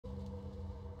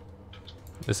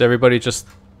Is everybody just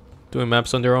doing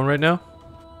maps on their own right now?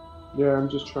 Yeah, I'm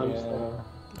just trying to start.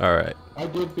 Alright. I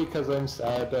did because I'm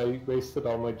sad. I wasted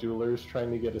all my jewelers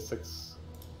trying to get a Six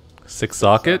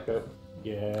socket?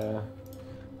 Yeah.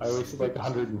 I wasted like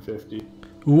 150.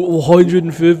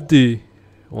 150!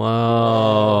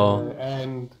 Wow.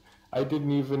 And I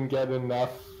didn't even get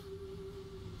enough.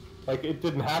 Like, it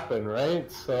didn't happen,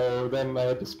 right? So then I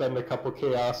had to spend a couple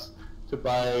chaos to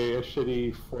buy a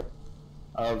shitty form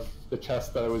of the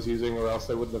chest that I was using, or else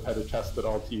I wouldn't have had a chest at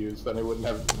all to use. Then I wouldn't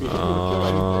have been able to kill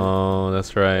anything. Oh,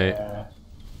 that's right. Yeah.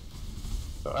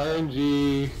 So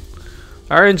RNG.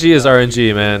 RNG is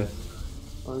RNG, man.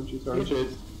 RNG's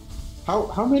RNG.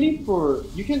 How many for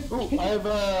you can? Oh,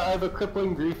 I have a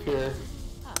crippling grief here.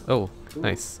 Oh,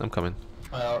 nice. I'm coming.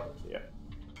 Yeah.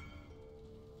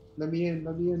 Let me in.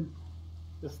 Let me in.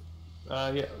 Just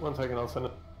yeah. 1 second. I'll send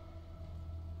it.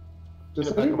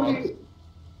 Does anybody?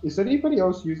 Is anybody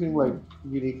else using like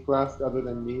unique flask other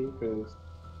than me? Because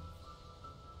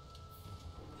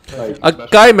like A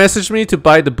guy messaged me to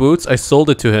buy the boots. I sold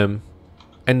it to him,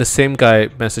 and the same guy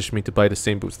messaged me to buy the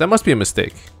same boots. That must be a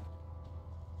mistake.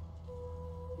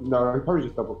 no, I probably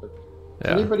just double clicked.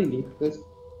 Yeah. Does anybody need this?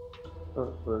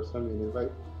 Oh, for some reason,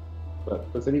 right?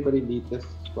 But does anybody need this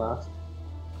flask?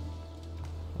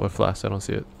 What flask? I don't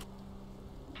see it.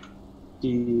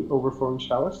 The overflowing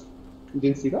showers. You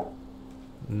didn't see that?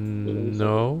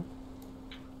 No.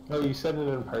 No, you said it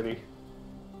in party.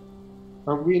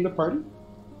 Are we in the party?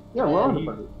 Yeah, we're on the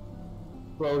party.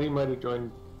 Well, he might have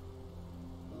joined.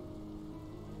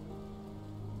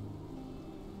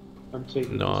 I'm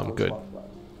taking. No, this I'm one good. slot flask.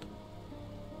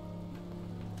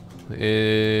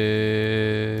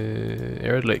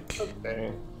 Arid Lake.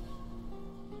 Okay.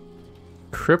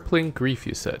 Crippling grief,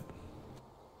 you said.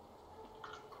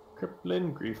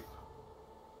 Crippling grief.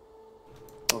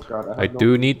 Oh god, I have no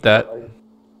do need that.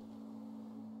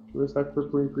 Where's that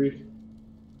crippling grief?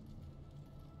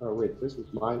 Oh wait, this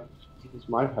is my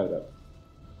hideout.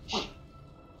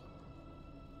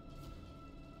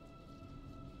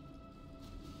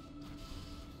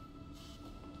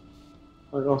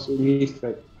 I also need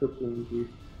that crippling grief.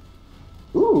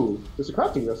 Ooh, there's a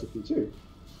crafting recipe too.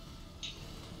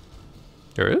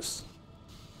 There is?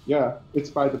 Yeah, it's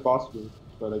by the boss room,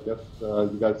 but I guess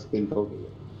you guys didn't build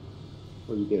it.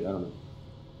 Or you did, I don't know.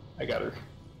 I got her.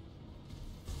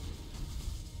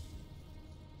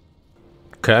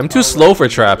 Okay, I'm too slow for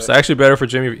traps. Actually better for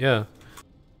Jimmy. Yeah.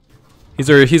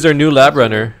 He's our new lab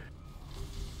runner.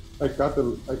 I got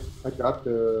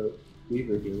the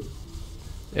lever here.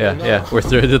 Yeah, yeah. We're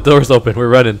through. The door's open. We're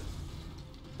running.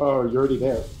 Oh, you're already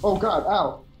there. Oh god,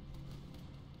 ow!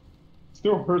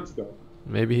 Still hurts though.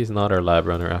 Maybe he's not our lab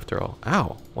runner after all.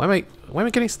 Ow! Why am I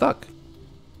getting stuck?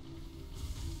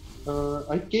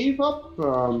 I gave up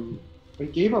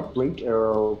blink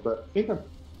arrow, but I think I'm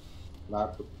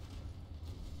lab.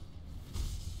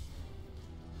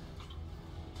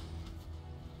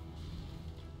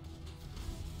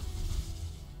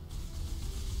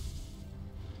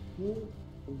 Where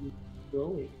are you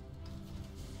going?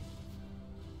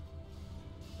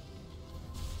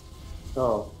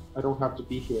 Oh, I don't have to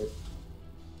be here.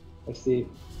 I see.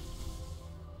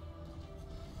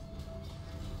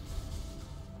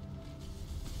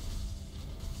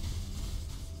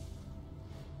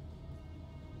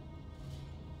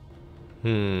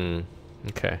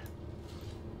 Okay.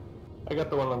 I got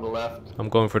the one on the left. I'm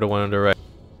going for the one on the right.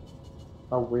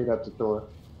 I'll wait at the door.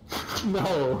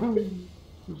 No!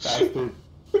 You bastard.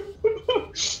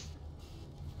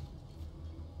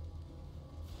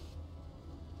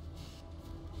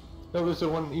 No, there's a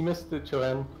one. You missed it,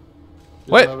 Joanne.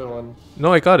 There's What? Another one.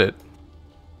 No, I got it.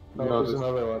 No, there's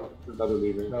another one. Another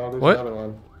lever. No, there's What? another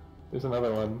one. There's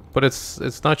another one. But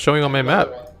it's not showing on my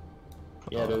map.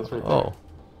 Yeah, it is right there. Oh.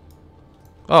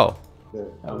 Oh. There,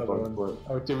 I'm Another going one. for it.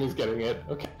 Oh, Jimmy's getting it.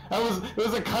 Okay. It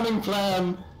was a cunning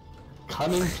plan.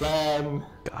 Cunning plan.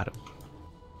 Got him.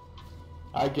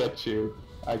 I get you.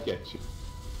 I get you.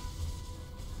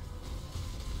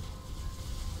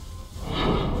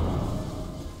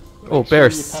 Oh, Make sure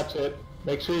bears. you touch it.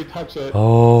 Make sure you touch it.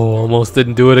 Oh, almost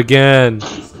didn't do it again.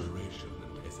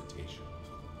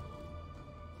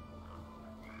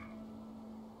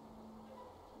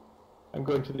 I'm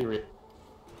going to the arena.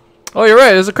 Oh, you're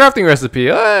right. There's a crafting recipe.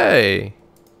 Hey.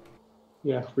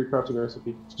 Yeah, free crafting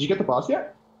recipe. Did you get the boss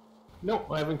yet? No,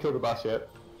 I haven't killed the boss yet.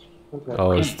 Okay.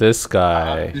 Oh, it's this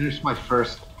guy. I finished my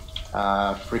first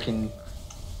freaking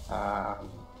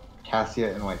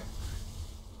Cassia in like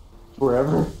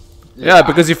Forever. Yeah,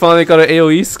 because you finally got an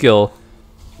AoE skill.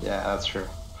 Yeah, that's true.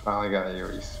 Finally got a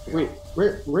AoE skill. Wait,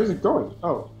 where is it going?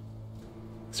 Oh,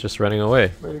 It's just running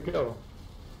away. Where'd it go?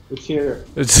 It's here.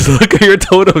 Just look at your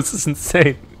totems. It's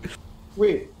insane.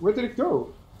 Wait, where did it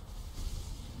go?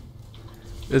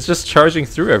 It's just charging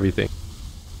through everything.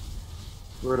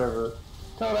 Whatever.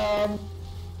 Ta-da!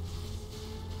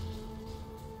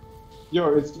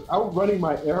 Yo, it's outrunning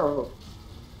my arrow.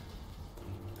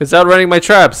 It's outrunning my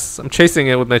traps. I'm chasing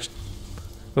it with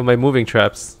my moving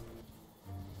traps.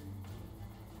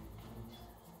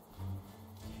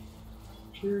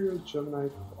 Imperial Gemini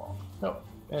Claw. Nope.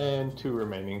 And 2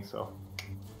 remaining, so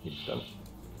he's done.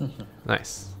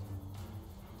 Nice.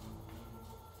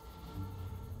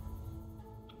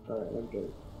 Alright, I'm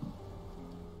good.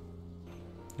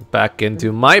 Back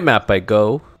into my map I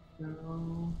go.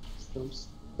 Now, some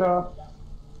stuff.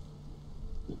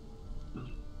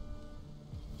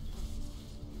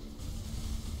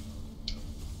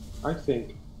 I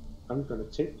think I'm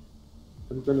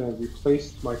gonna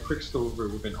replace my Quicksilver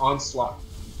with an Onslaught.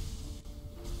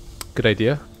 Good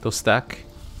idea. They'll stack.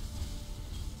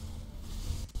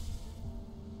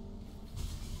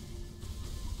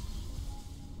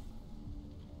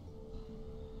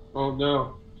 Oh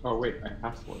no. Oh wait, I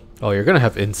have one. Oh, you're gonna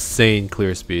have insane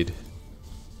clear speed.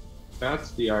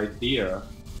 That's the idea.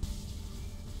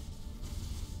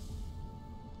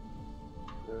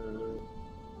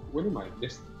 What am I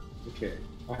missing? Okay,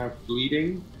 I have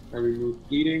bleeding. I remove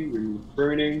bleeding, remove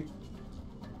burning,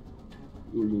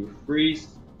 remove freeze.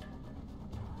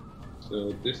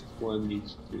 So this one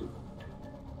needs to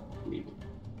bleeding.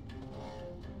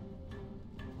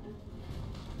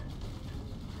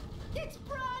 It's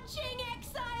branching,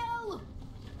 Exile!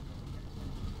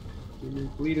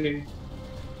 Remove bleeding.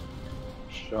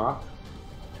 Shock.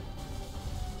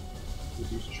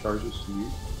 Reduce charges to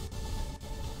use.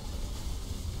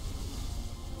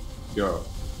 Yo,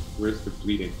 where's the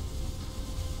bleeding?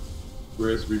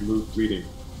 Where's remove bleeding?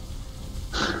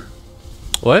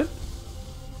 What?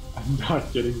 I'm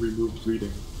not getting removed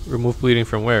bleeding Remove bleeding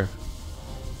from where?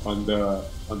 on the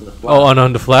flask. Oh,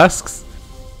 on the flasks?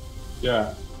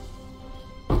 Yeah.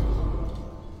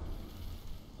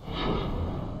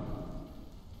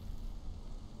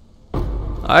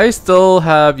 I still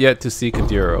have yet to see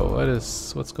Kadiro.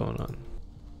 What's going on?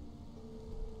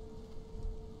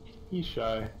 He's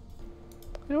shy.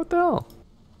 Hey, what the hell?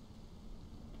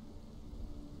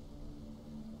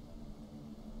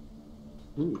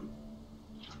 Ooh.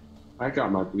 I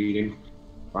got my bleeding.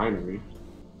 Finally.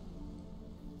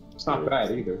 It's not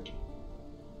bad either.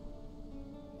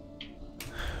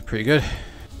 Pretty good.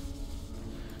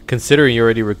 Considering you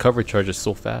already recovered charges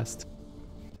so fast.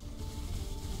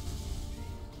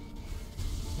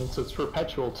 And so it's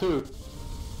perpetual too.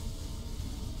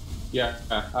 Yeah,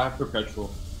 I have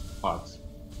perpetual pots.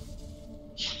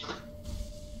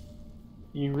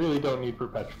 You really don't need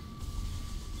perpetual.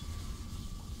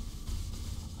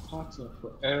 Pots are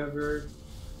forever.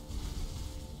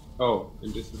 Oh,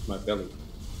 and this is my belly.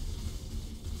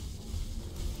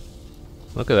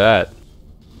 Look at that.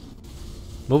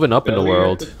 Moving up in the Belly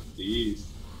world. at the beast.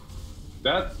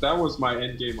 That was my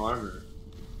endgame armor.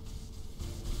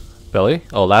 Belly?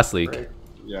 Oh, last league. Right?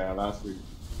 Yeah, last week.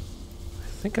 I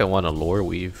think I want a lore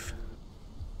weave.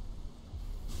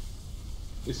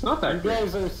 It's not You that great.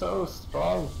 guys are so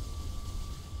strong.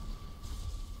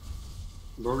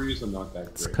 Lorries are not that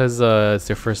It's great. because it's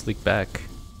their first league back.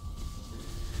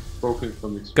 Broken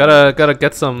from experience. Gotta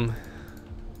get some.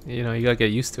 You know, you gotta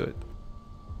get used to it.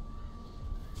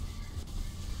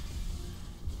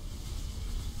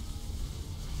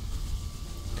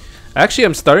 Actually,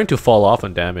 I'm starting to fall off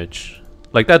on damage.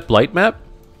 Like that Blight map.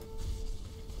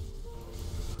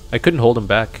 I couldn't hold him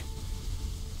back.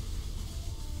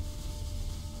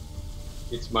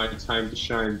 It's my time to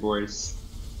shine, boys.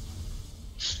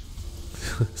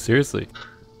 Seriously.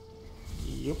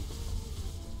 Yep.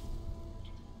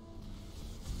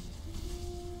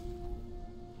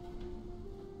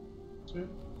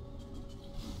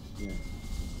 Yeah.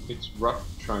 It's rough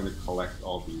trying to collect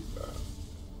all these.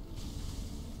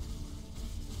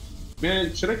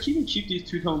 Man, should I even keep these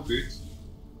two-tone boots?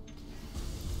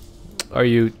 Are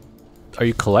you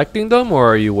collecting them or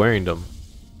are you wearing them?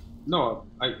 No,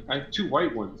 I have two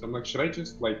white ones. I'm like, should I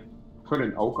just like put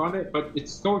an oak on it? But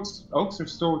it's so oaks are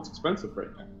so expensive right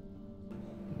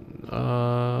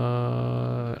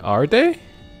now. Are they?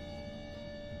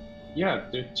 Yeah,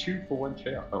 they're 2 for 1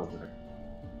 chaos. Oh, right.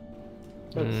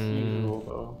 That's usual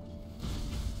though.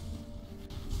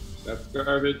 That's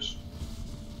garbage.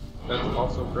 That's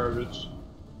also garbage.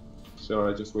 So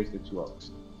I just wasted 2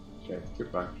 oaks. Okay,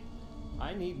 goodbye.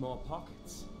 I need more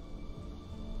pockets.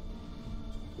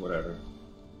 Whatever.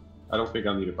 I don't think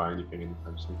I'll need to buy anything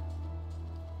anytime soon.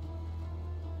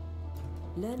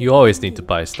 You always need to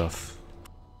buy stuff.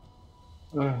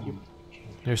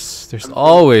 There's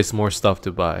always more stuff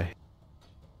to buy.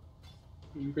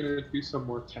 I'm gonna do some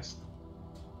more testing.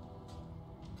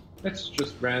 Let's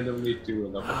just randomly do a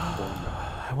level 4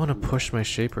 now. I want to push my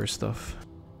shaper stuff.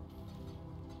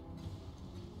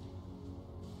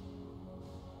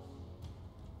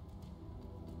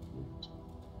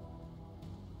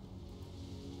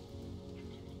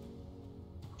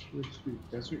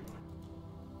 Desert.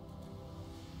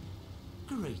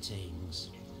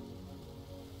 Greetings.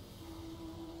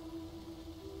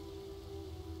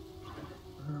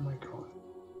 Where am I going?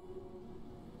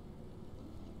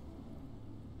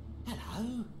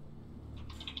 Hello.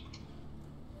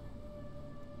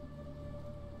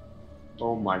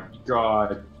 Oh my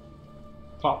god.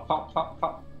 Pop, pop, pop,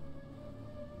 pop.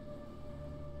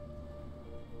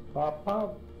 Pop,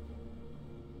 pop.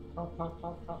 Pop, pop,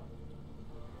 pop, pop.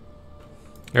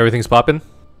 Everything's popping?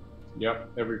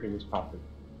 Yep, everything is popping.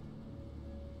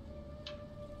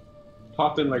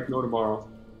 Popping like no tomorrow.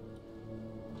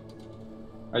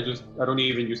 I don't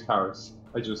even use powers.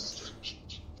 I just...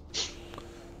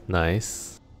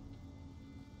 Nice.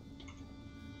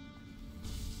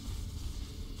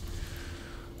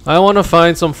 I want to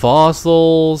find some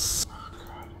fossils.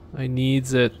 I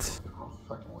needs it. Oh,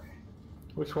 fucking way.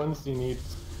 Which ones do you need?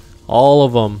 All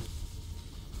of them.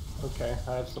 Okay,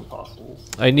 I have some fossils.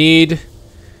 I need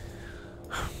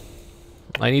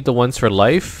the ones for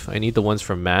life. I need the ones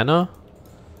for mana.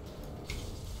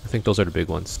 I think those are the big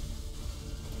ones.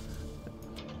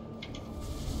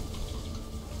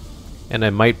 And I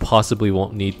might possibly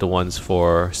won't need the ones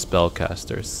for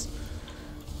spellcasters.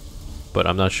 But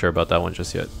I'm not sure about that one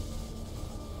just yet.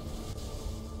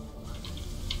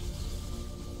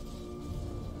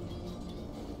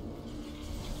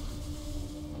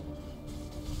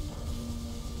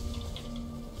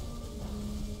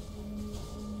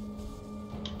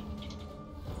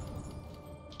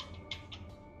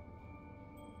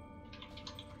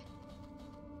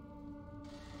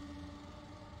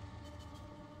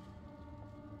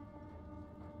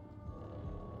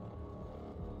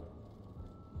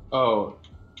 Oh,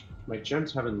 my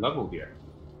gems haven't leveled yet.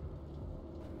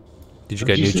 Did you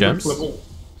get new gems?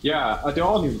 Yeah, they're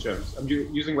all new gems. I'm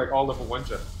using like all level 1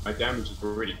 gems. My damage is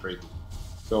already crazy.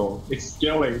 So it's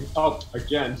scaling up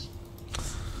again.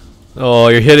 Oh,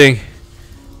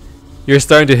 you're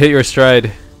starting to hit your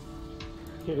stride.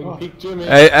 Hitting peak Jimmy.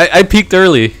 I peaked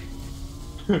early.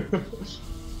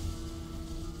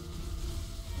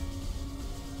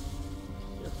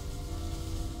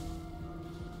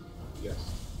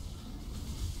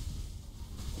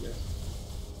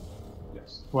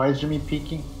 Yes. Why is Jimmy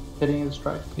peeking? Hitting his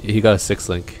stride? He got a 6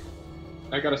 link.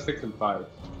 I got a 6 and 5.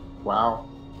 Wow.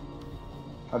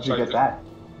 How'd you So I get that?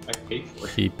 I paid for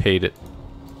it. He paid it.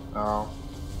 Oh.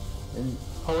 And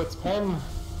Poet's pen.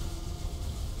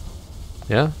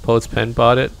 Yeah, Poet's Pen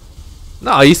bought it.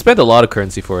 No, he spent a lot of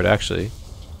currency for it actually.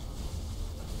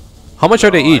 How much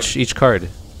are they each card?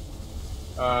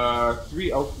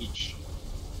 3 out each.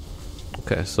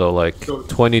 Okay, so like So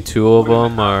 22 of 1.5.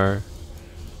 them are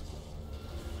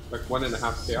Like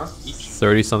 1.5 chaos each.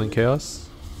 30 something chaos.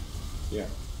 Yeah.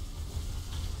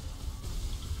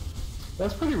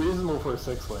 That's pretty reasonable for a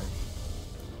 6 link.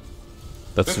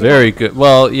 That's That's very enough. good.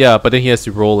 Well, yeah, but then he has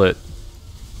to roll it.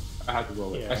 I had to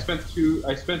roll it. Yeah. I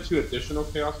spent two additional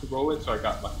chaos to roll it, so I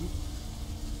got lucky.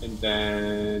 And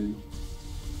then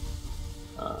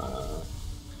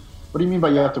what do you mean by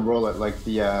you have to roll it? Like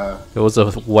the It was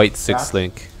a white 6 That's-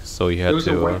 link, so you it had was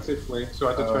a to. white 6 link, so I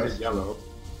had to Oh, turn I it see. yellow.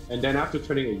 And then after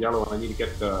turning it yellow, I need to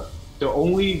get the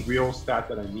only real stat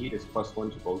that I need is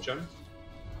 +1 to bow gems.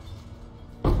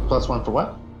 +1 for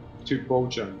what? To bow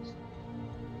gems.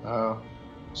 Oh.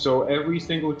 So every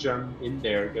single gem in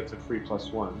there gets a free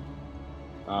 +1.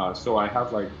 So I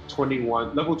have like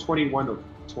 21, level 21 of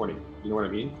 20. You know what I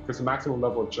mean? Because the maximum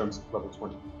level of gems is level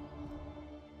 20.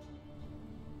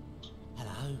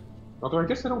 Hello. Although I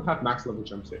guess I don't have max level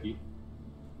gems yet.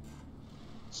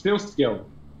 Still skill.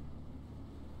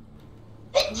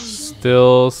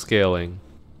 Still scaling.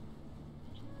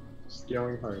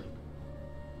 Scaling hard.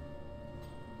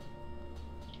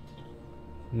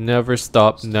 Never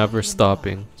stop, never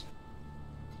stopping.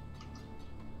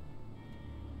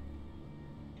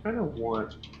 Kind of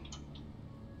want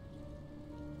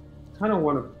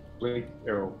a blink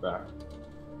arrow back.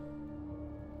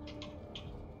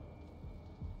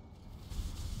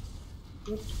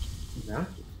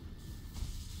 Magic.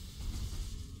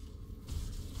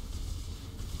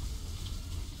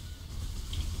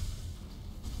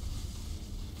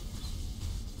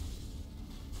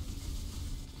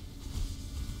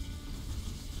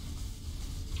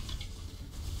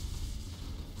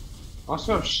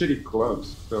 Also have shitty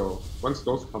gloves, so once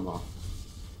those come off,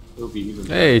 it'll be even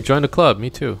better. Hey, join the club. Me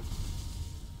too.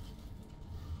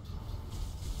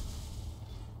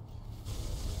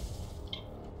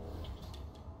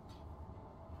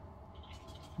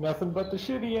 Nothing but the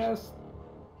shitty ass.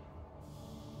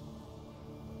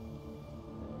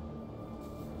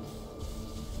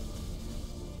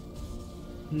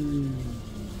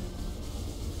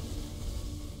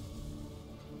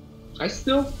 I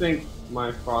still think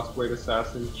my Frostblade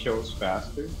Assassin kills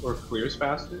faster, or clears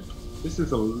faster. This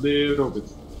is a little bit...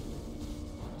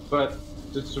 But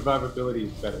the survivability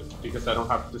is better, because I don't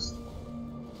have to just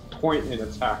point and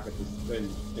attack at this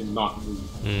and not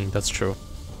move. That's true.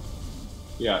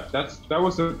 Yeah, that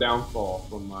was a downfall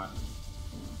for my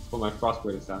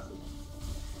Frostblade Assassin.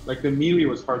 Like, the melee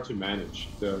was hard to manage,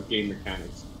 the game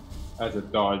mechanics, as a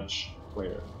dodge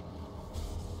player.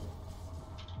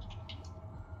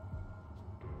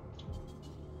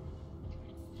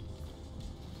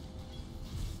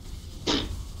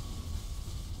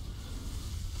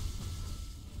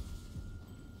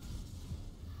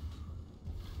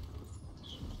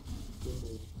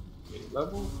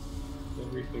 Level,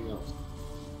 everything else.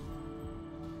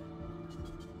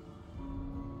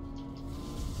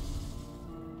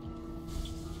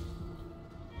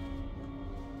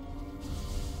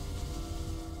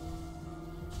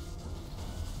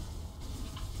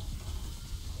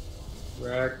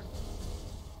 Rack.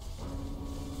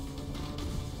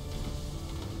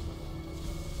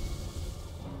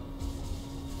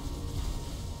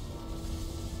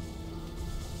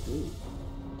 Ooh.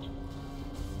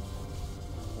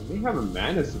 I may have a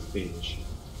mana sustain issue.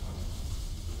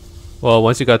 Well,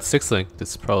 once you got 6 link,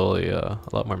 it's probably a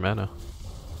lot more mana.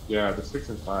 Yeah, the 6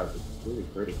 and 5 is really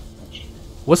pretty, actually.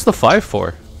 What's the 5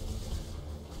 for?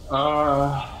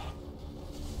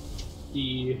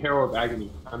 The Herald of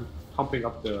Agony. I'm pumping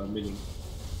up the minion.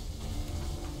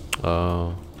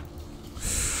 Oh.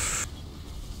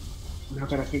 Now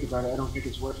that I think about it, I don't think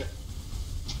it's worth it.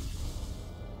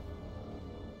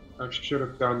 I should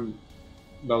have done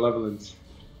Malevolence.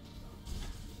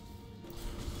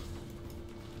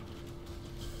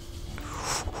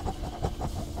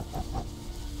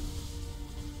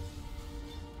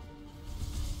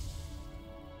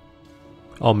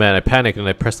 Oh man, I panicked and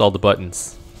I pressed all the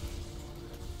buttons.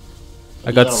 I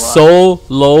You got got a lot. so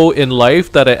low in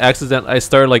life that I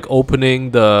started like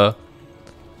opening the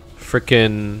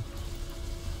freaking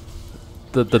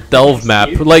the delve map.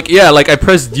 Like yeah, like I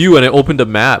pressed U and I opened a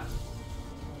map.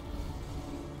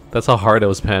 That's how hard I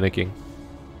was panicking.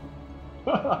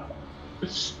 Heart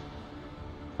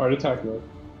attack, bro.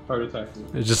 Heart attack.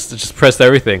 I just pressed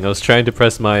everything. I was trying to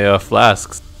press my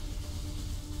flasks.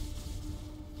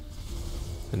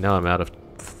 And now I'm out of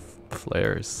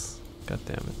flares. God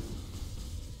damn it.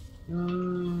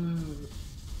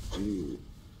 Dude.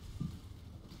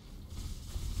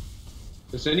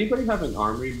 Does anybody have an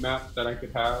armory map that I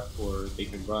could have, or they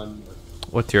can run? Or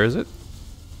What tier is it?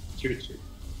 tier 2.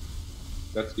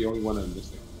 That's the only one I'm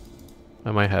missing.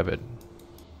 I might have it.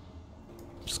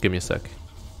 Just give me a sec.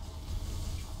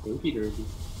 Okie dokie.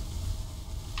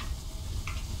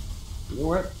 You know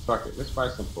what? Fuck it. Let's buy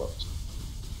some gloves.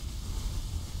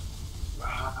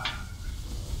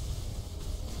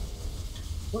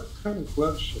 What kind of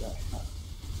gloves should I have?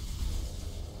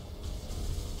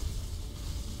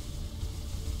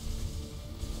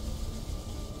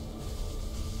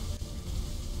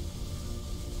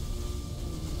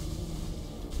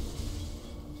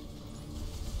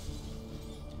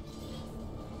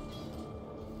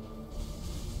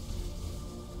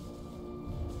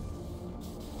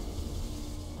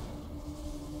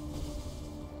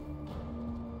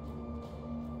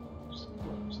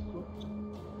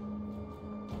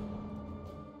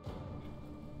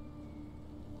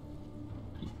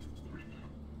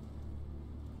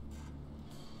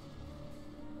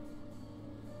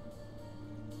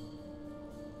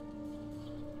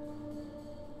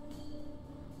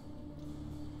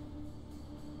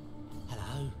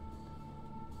 Hello.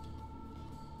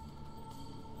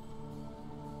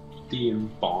 The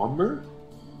Embalmer?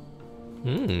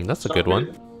 That's a good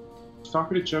one.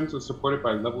 Socketed gems are supported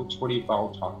by level 20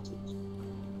 Bowel Toxins.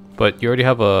 But you already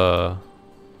have a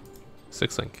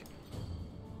 6 link.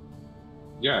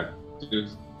 Yeah,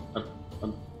 there's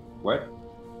what?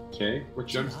 Okay, what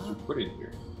gems did you put in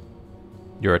here?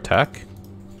 Your attack?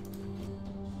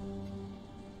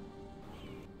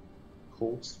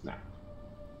 Cold Snap.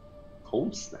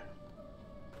 Cold Snap?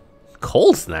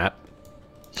 Cold snap?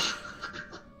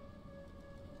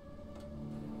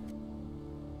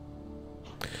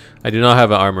 I do not have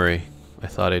an armory. I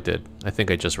thought I did. I think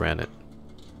I just ran it.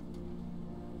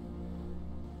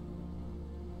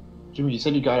 Jimmy, you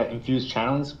said you got infused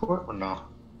channeling support or no?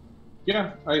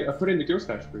 Yeah, I put in the ghost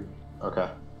stash for you. Okay,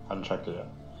 haven't checked it yet.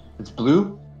 It's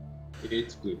blue?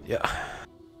 It's blue. Yeah.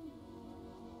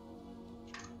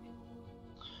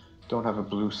 Don't have a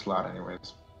blue slot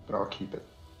anyways, but I'll keep it.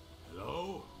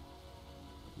 Hello?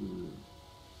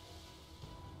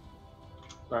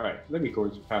 Alright, let me go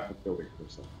into path of building for a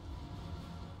second.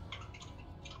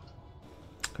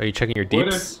 Are you checking your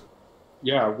What deeps? if-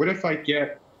 Yeah, what if I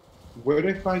get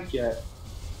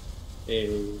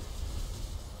a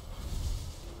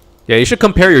Yeah, you should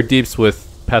compare your deeps with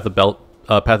path of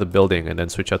building, and then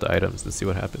switch out the items and see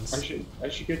what happens. I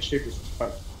should get Shaper's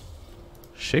Touch.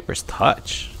 Shaper's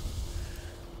Touch.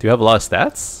 Do you have a lot of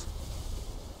stats?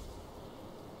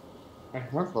 I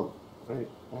have a You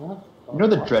know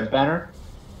the Dread Banner?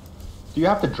 Do you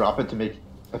have to drop it to make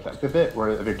effective it? Or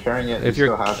if you're carrying it, If you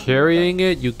you're still have carrying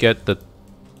it, you get the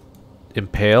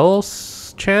Impale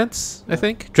chance, I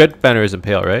think. Dread Banner is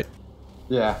Impale, right?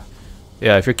 Yeah.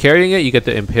 Yeah, if you're carrying it, you get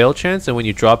the Impale chance, and when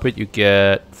you drop it, you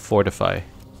get Fortify.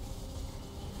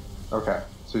 Okay.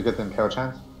 So you get the Impale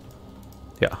chance?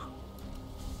 Yeah.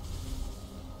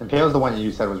 Impale is the one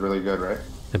you said was really good, right?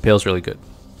 Impale's really good.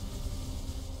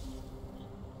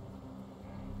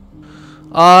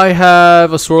 I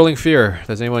have a Swirling Fear.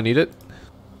 Does anyone need it?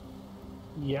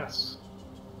 Yes.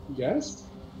 Yes?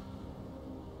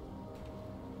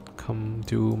 Come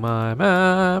to my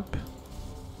map.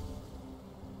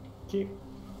 Okay.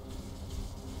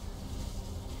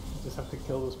 Just have to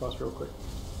kill this boss real quick.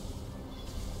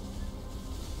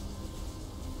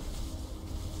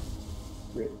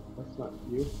 Wait, that's not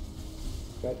you. Is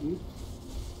that you?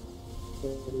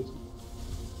 That is.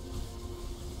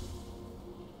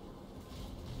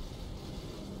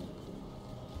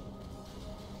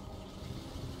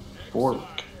 Fork.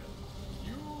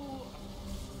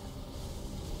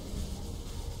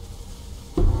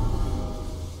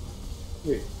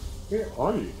 Wait, where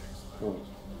are you? Oh.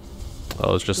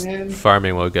 I was just Man.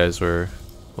 farming while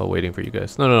waiting for you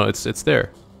guys. No, it's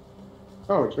there.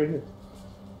 Oh, it's right here.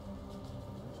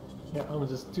 Yeah, I'm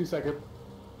just 2 seconds.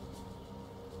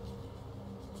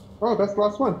 Oh, that's the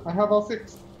last one. I have all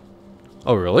 6.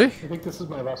 Oh, really? I think this is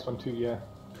my last one too, yeah.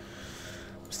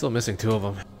 I'm still missing 2 of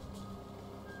them.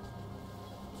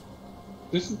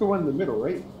 This is the one in the middle,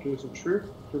 right? There's a truth,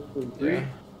 truthful free, Yeah.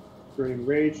 burning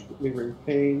rage, lingering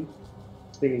pain,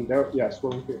 stinging doubt. Yeah,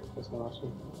 swirling fear. That's my last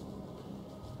one.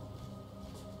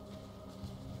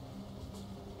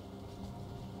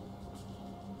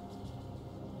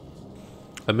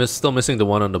 Still missing the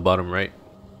one on the bottom right.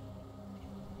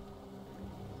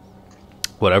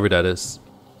 Whatever that is.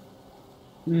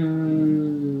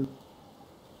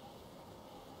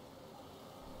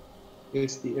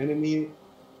 It's the enemy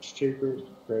Shaper's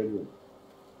Guardian.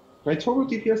 My total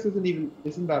DPS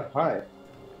isn't that high.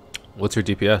 What's your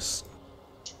DPS?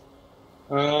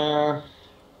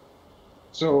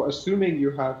 So assuming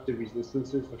you have the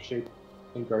resistances of Shaper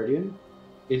and Guardian,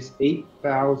 is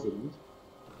 8,000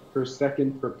 per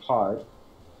second per pod.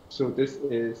 So this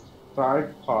is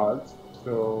 5 pods,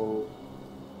 so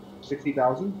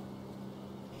 60,000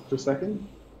 per second.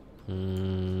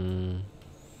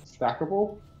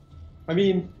 Stackable? I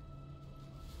mean,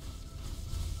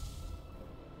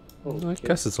 I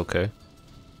guess it's okay.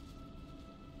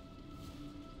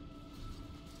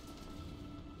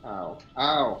 Ow.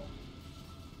 Ow.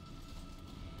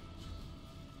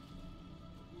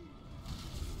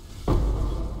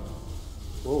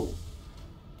 Whoa.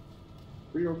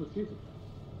 3 over season.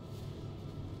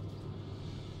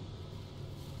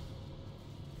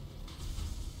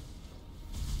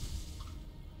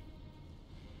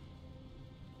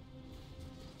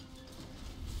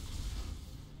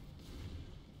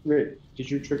 Wait, did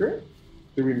you trigger it?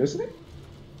 Did we miss it?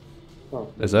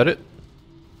 Oh. Is that it?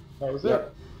 That was Yeah.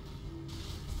 it.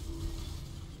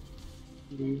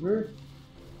 Lever.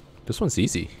 This one's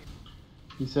easy.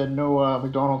 He said no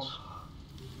McDonald's.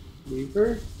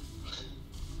 Lever.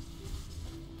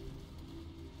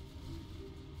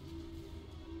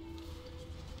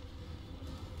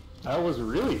 That was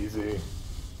really easy.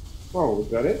 Oh, was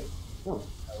that it? Oh.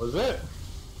 That was it.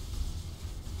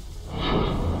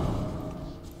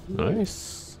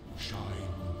 Nice. Shine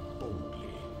boldly,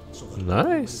 so that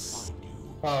Nice.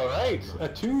 Alright, a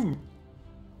tomb.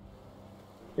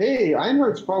 Hey,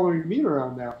 Einhardt's following me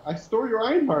around now. I stole your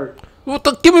Einhardt. What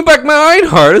the? Give me back my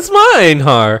Einhard. It's my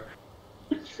Einhard.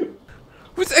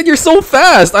 And you're so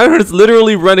fast. Einhardt's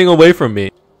literally running away from me.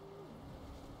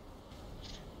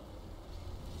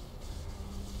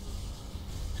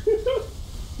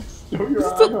 Stole your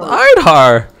It's the Einhardt.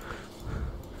 Einhard.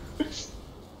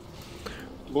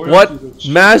 Loyalty What to the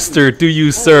master do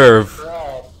you serve?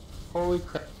 Crap.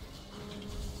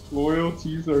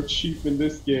 Loyalties are cheap in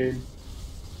this game.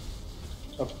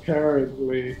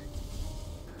 Apparently.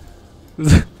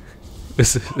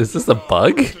 Is this a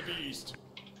bug? To the east.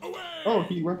 Away! Oh,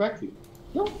 he went back to you.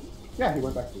 No. Yeah, he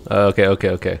went back to you.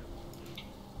 Okay.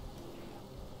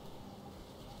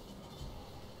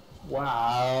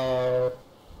 Wow.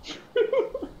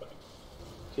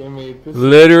 Jimmy, this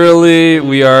Literally,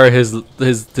 we are his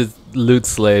loot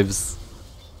slaves.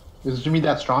 Is Jimmy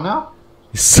that strong now?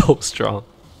 He's so strong.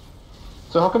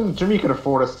 So how come Jimmy could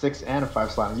afford a 6 and a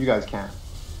 5 slot and you guys can't?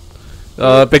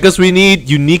 Because we need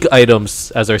unique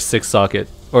items as our 6 socket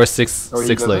or 6 Oh, he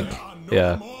 6 doesn't? link. There are no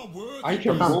Yeah. more worthy I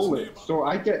can beasts roll it. nearby. So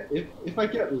I get if I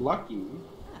get lucky,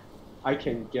 I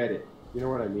can get it. You know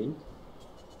what I mean?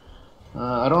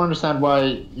 I don't understand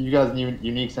why you guys need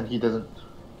uniques and he doesn't.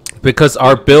 Because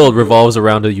our build revolves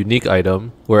around a unique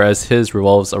item, whereas his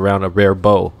revolves around a rare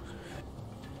bow.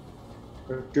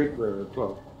 A good rare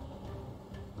bow.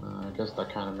 I guess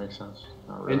that kind of makes sense.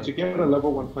 Not And really. to get a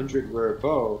level 100 rare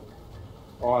bow,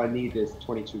 all I need is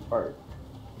 22 cards.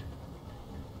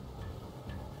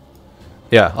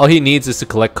 Yeah, all he needs is to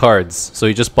collect cards. So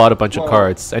he just bought a bunch of Well-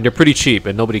 cards, and they're pretty cheap,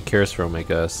 and nobody cares for them, I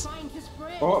guess. Find his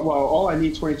friend. Oh, well, all I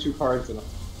need 22 cards and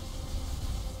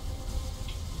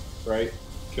right?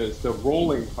 Because the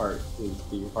rolling part is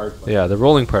the hard part. Yeah, the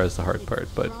rolling part is the hard part,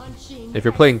 but Launching if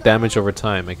you're playing Exile. damage over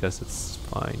time, I guess it's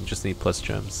fine. You just need plus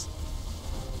gems.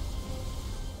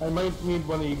 I might need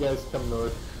one of you guys to come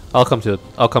north. I'll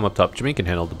come up top. Jimmy can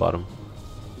handle the bottom.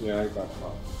 Yeah, I got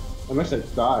that. Unless I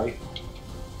die.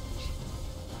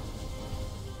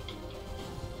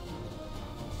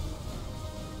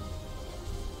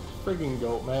 Friggin'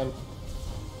 goat, man.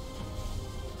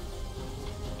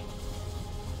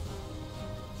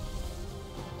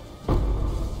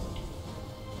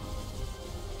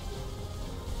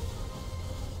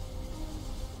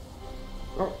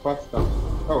 Oh, that's done.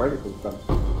 Oh, everything's done.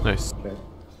 Nice. Okay.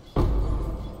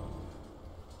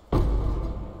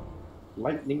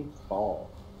 Lightning fall.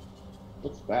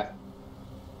 What's that?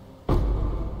 Are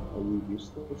you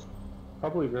useless?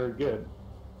 Probably very good.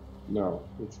 No,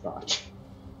 it's not.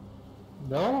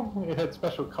 No? It had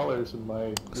special colors in my...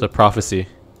 It's a prophecy.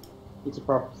 It's a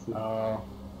prophecy.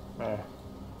 Eh.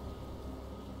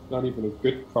 Not even a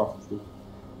good prophecy.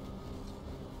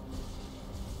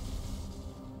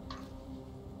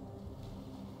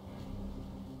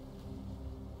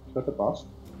 Is that the boss?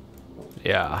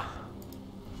 Yeah.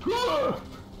 That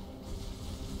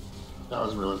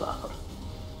was really loud.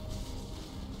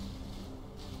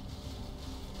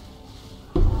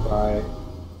 Bye.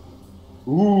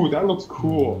 Ooh, that looks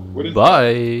cool. What is that?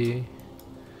 Bye.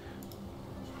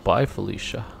 Bye,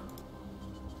 Felicia.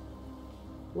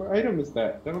 What item is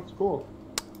that? That looks cool.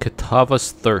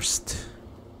 Katava's Thirst.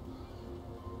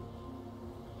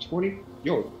 20.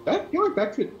 Yo, that feel like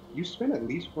that could. You spend at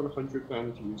least 100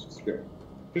 mana to use a skill.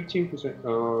 15%. I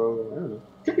don't know.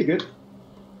 Could be good.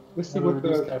 Let's see And what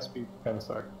reduced the. cast speed kind of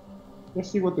suck. Let's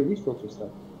see what the refilter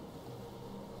said.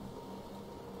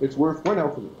 It's worth 1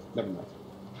 alpha. Never mind.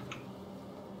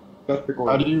 That's the goal.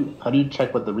 How do you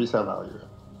check what the resale value is?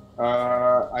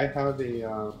 I have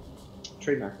a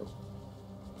trade macro.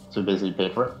 So basically pay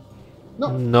for it?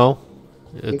 No.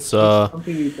 It's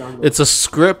something you download. it's a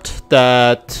script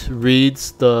that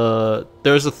reads the.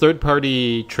 There's a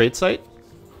third-party trade site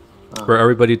where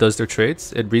everybody does their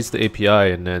trades. It reads the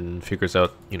API and then figures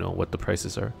out, what the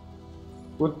prices are.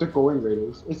 what the going rate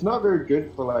is. It's not very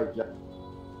good for like. Yeah.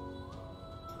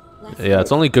 Yeah,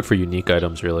 it's only good for unique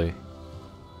items, really.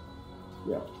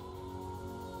 Yeah.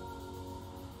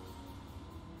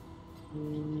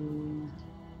 Mm,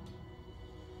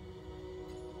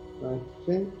 I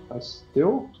think I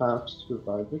still have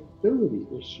survivability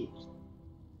issues.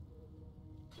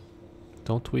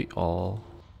 Don't we all?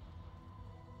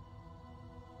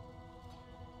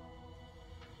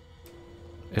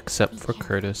 Except for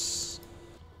Curtis.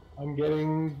 I'm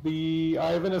getting the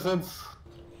Eye of Innocence.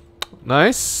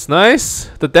 Nice, nice.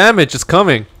 The damage is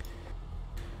coming.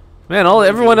 Man,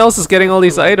 everyone else is getting all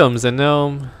these items, and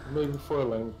now Maybe 4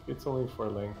 link. It's only 4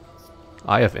 link.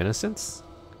 Eye of Innocence.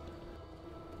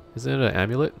 Isn't it an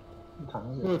amulet? What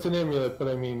time is Well, it? it's an amulet, but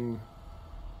I mean...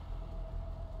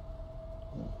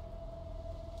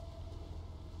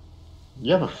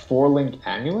 You have a 4-link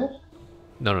amulet?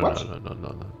 No, no, What? no, no, no, no,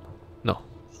 no, no.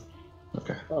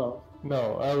 Okay. Oh,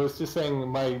 No, I was just saying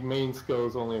my main skill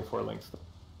is only a 4 link stuff.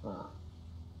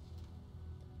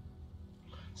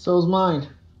 So's mine.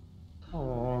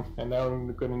 Oh, and now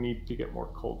I'm gonna need to get more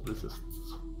cold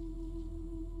resistance.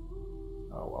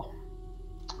 Oh well.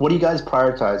 What do you guys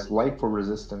prioritize, life or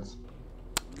resistance?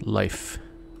 Life.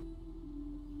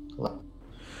 Life.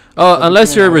 Oh, So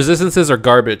unless your between- resistances are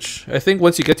garbage. I think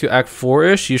once you get to Act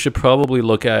 4-ish, you should probably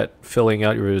look at filling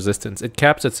out your resistance. It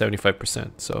caps at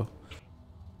 75%, so...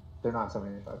 They're not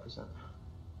 75%.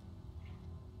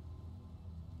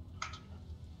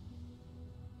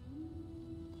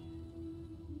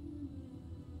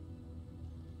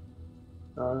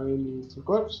 I need some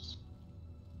gloves.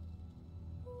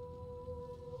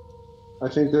 I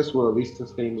think this will at least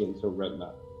sustain me until red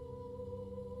map.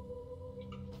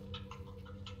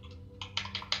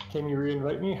 Can you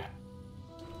re-invite me?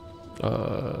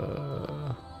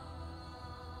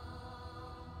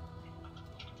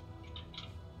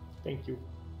 Thank you.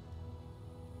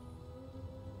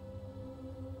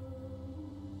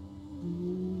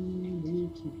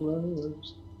 Need some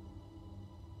gloves.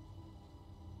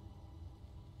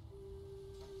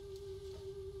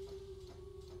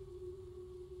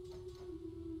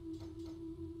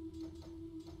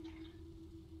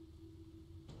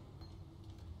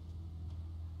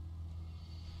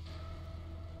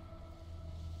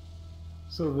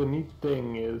 So the neat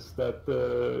thing is that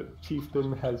the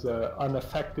chieftain has a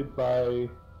unaffected by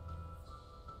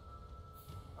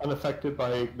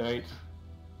ignite,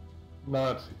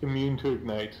 not immune to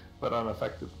ignite, but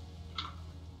unaffected.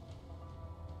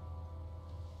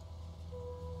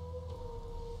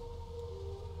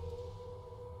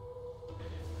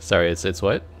 Sorry, it's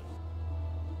what?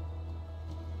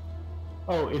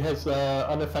 Oh, it has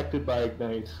unaffected by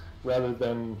ignite rather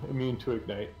than immune to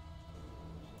ignite.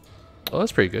 Oh,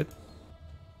 that's pretty good.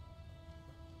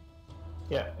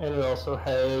 Yeah, and it also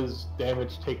has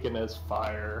damage taken as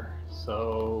fire,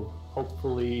 so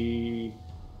hopefully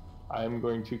I'm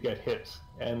going to get hit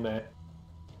and then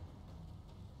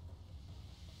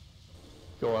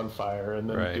go on fire and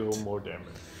then Right. deal more damage.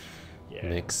 Yeah,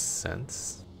 Makes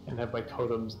sense. and have my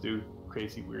totems do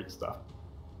crazy weird stuff.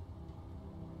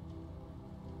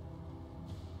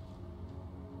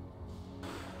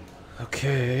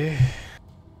 Okay.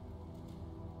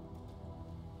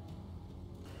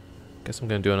 Guess I'm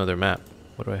gonna do another map.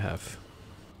 What do I have?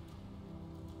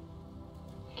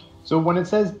 So when it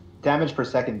says damage per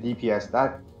second DPS,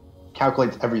 that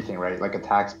calculates everything, right? Like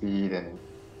attack speed and...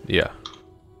 Yeah.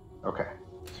 Okay.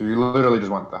 So you literally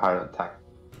just want the higher attack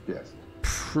DPS.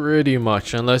 Pretty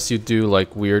much, unless you do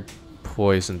like weird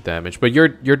poison damage. But your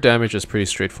damage is pretty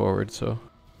straightforward, so...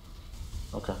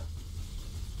 Okay.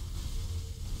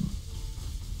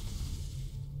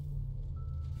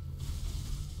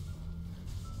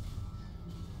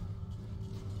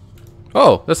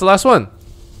 Oh, that's the last one.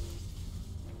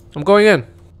 I'm going in.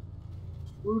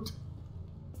 Woot.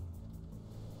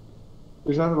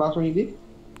 Is that the last one you did?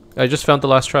 I just found the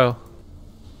last trial.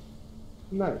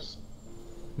 Nice.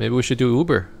 Maybe we should do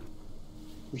Uber,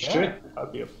 We Yeah, should.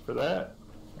 I'll be up for that.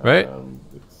 right?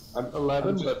 It's I'm- 11,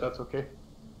 I'm just- but that's okay.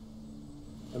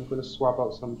 I'm gonna swap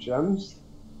out some gems.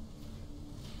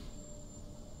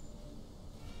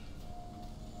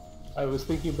 I was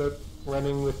thinking about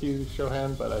running with you,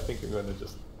 Shohan, but I think I'm going to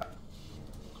just...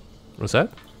 What's that?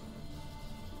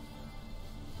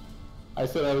 I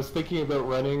said I was thinking about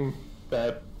running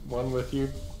that one with you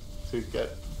to get,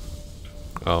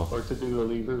 Oh, or to do the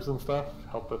levers and stuff,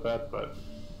 help with that, but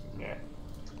yeah,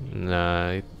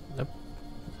 nah, I'm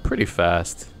pretty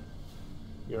fast.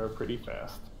 you're pretty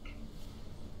fast.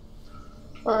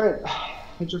 Alright,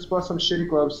 I just bought some shitty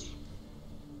gloves.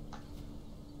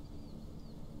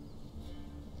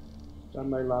 That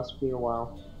might last me a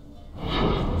while.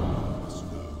 Must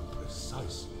know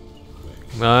precisely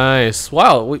where Nice.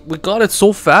 Wow, we got it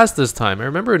so fast this time. I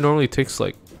remember it normally takes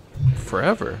like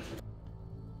forever.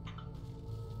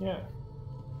 Yeah,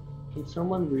 Can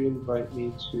someone re-invite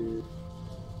me to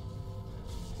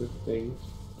the thing?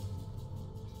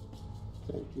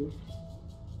 Thank you.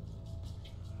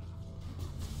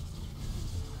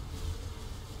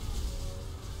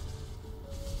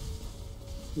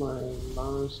 My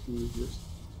last users,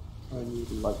 I need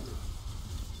lightning.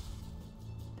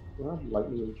 Do I have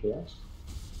lightning in chaos?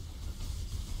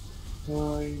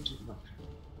 I do not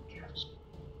have chaos.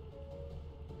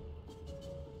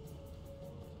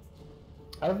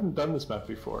 I haven't done this map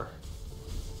before.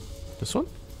 This one?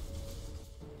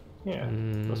 Yeah,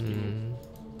 must be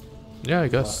Yeah, I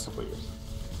the last guess. couple of years.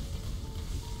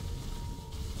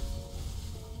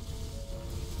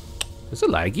 Is it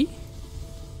laggy?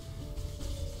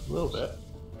 A little bit.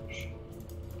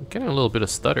 I'm getting a little bit of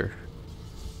stutter.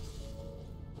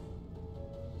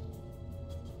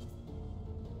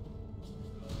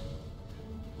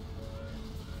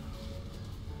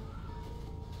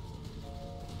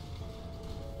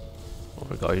 Oh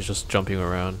my god, he's just jumping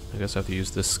around. I guess I have to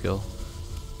use this skill.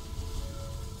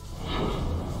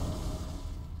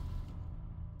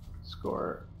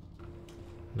 Score.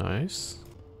 Nice.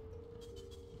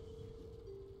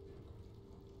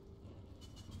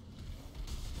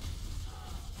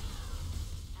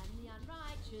 And the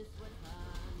unrighteous would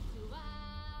burn to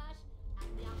ash.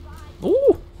 And the unrighteous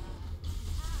Ooh!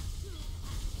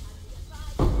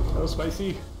 That was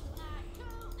spicy.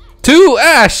 2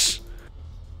 ash!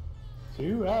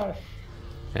 To Ash.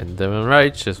 And the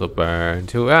righteous will burn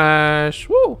to ash.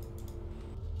 Woo!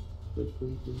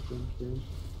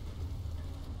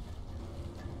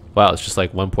 Wow, it's just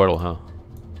like one portal, huh?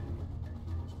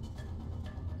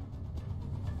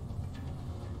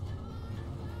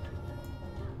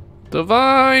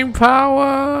 Divine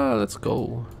power! Let's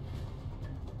go.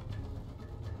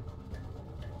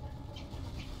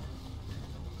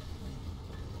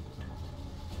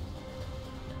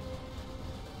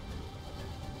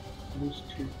 Lose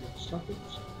 2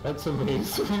 sockets. That's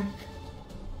amazing.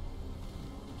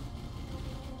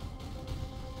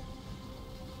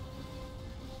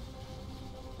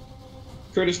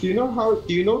 Curtis, do you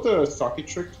know the socket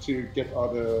trick to get all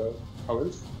the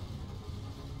colors?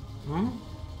 Hmm?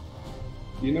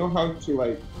 Do you know how to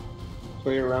like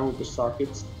play around with the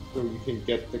sockets so you can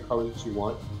get the colors you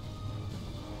want?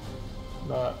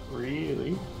 Not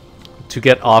really. To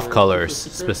get off Or colors, is it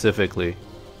secret? specifically.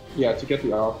 Yeah, to get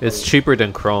the off. It's colors. cheaper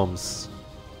than chromes.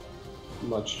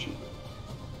 Much cheaper.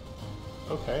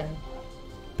 Okay.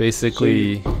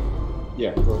 Basically,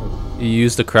 Yeah, go ahead. you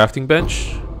use the crafting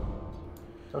bench,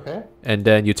 Okay. and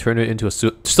then you turn it into a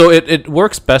suit. So it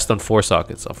works best on 4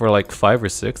 sockets. For like 5 or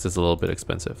 6, it's a little bit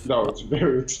expensive. No, it's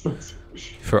very expensive.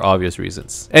 For obvious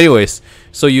reasons. Anyways,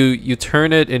 so you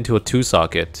turn it into a 2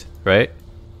 socket, right?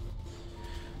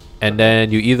 And then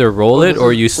you either roll it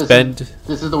or you spend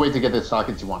This is the way to get the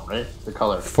sockets you want, right? The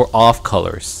color. for off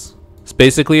colors. It's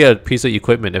basically a piece of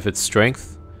equipment. If it's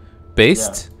strength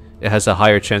based, it has a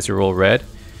higher chance to roll red.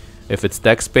 If it's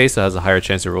dex based, it has a higher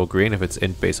chance to roll green. If it's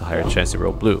int based, a higher chance to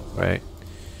roll blue, right?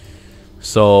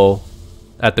 So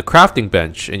at the crafting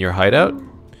bench in your hideout,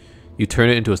 you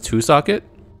turn it into a 2 socket,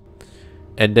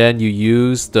 and then you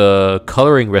use the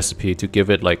coloring recipe to give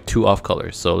it like 2 off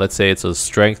colors. So let's say it's a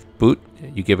strength boot,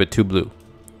 you give it 2 blue.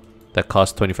 That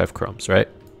costs 25 chromes, right?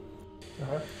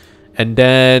 And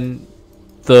then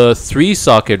the 3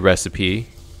 socket recipe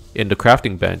in the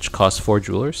crafting bench costs 4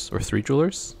 jewelers or 3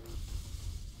 jewelers.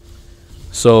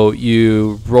 So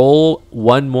you roll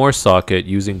 1 more socket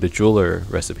using the jeweler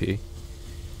recipe.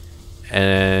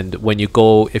 And when you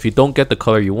go, if you don't get the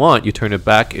color you want, you turn it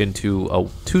back into a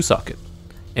 2 socket.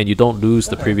 And you don't lose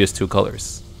the previous 2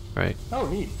 colors, right? Oh,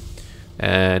 neat.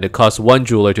 And it costs 1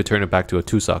 jeweler to turn it back to a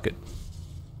 2 socket.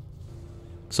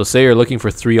 So say you're looking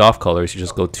for 3 off colors, you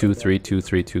just go 2, 3, 2,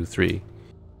 3, 2, 3.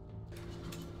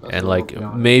 And like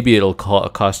maybe it'll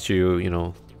cost you, you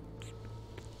know,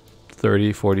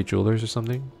 30, 40 jewelers or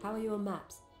something. How are your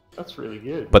maps? That's really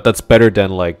good. But that's better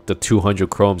than like the 200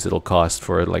 chromes it'll cost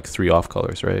for like 3 off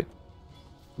colors, right?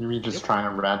 You mean just trying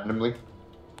them randomly?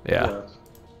 Yeah.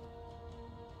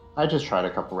 I just tried a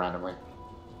couple randomly.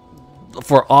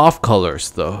 For off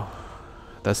colors though,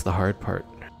 that's the hard part.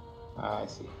 I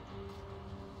see.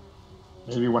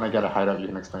 Maybe when I get a hideout, you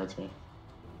can explain it to me.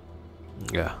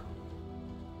 Yeah.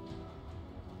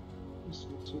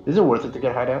 Is it worth it to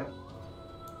get a hideout?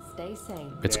 Stay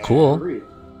sane. It's cool. Agree.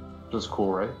 Just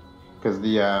cool, right? Because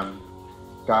the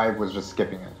guy was just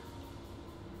skipping it.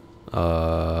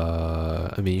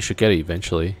 I mean, you should get it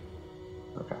eventually.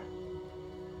 Okay.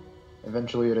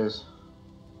 Eventually it is.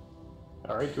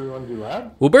 Alright, do we want to do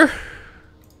lab? Uber?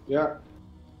 Yeah.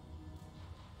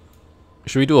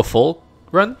 Should we do a full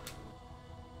run?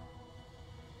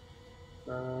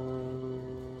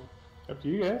 Up to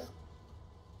you guys.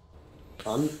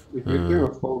 If you're doing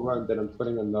a full run, then I'm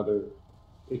putting another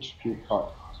HP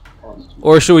pot on.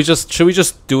 Or should we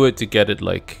just do it to get it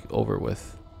like over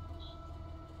with?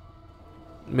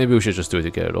 Maybe we should just do it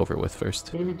to get it over with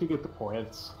first. Maybe to get the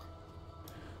points.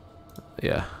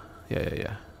 Yeah.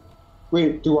 Yeah.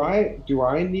 Wait, do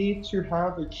I need to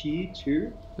have a key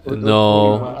too? Or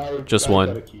No, just I one.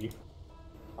 got a key.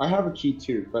 I have a key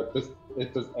too, but does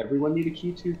everyone need a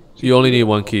key too? You only need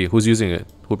 1 key. Who's using it?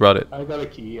 Who brought it? I got a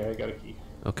key.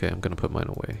 Okay, I'm gonna put mine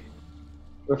away.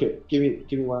 Okay, give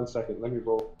me 1 second. Let me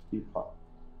roll the pot.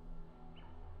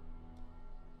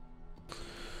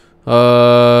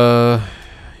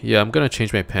 Yeah, I'm gonna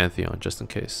change my Pantheon just in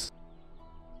case.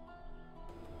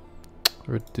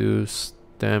 Reduce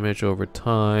damage over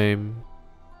time.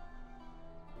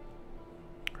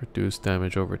 Reduce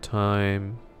damage over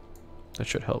time. That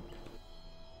should help.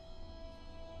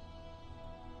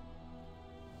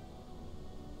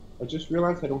 I just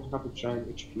realized I don't have a giant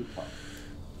HP pot.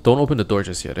 Don't open the door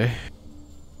just yet, eh?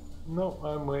 No,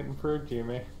 I'm waiting for a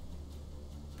Jimmy.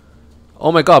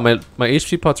 Oh my god, my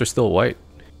HP pots are still white.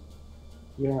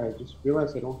 Yeah, I just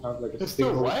realized I don't have like a It's still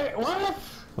single. white? What?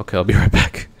 Okay, I'll be right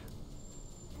back.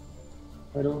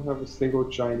 I don't have a single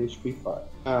giant HP pot.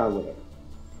 Ah, whatever.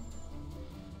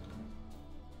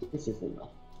 This is enough,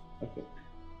 I think.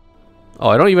 Oh,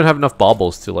 I don't even have enough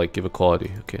baubles to like give it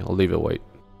quality. Okay, I'll leave it white.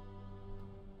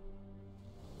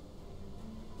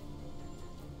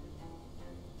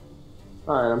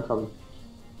 Alright, I'm coming.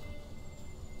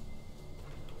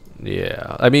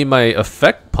 Yeah, I mean my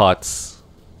effect pots,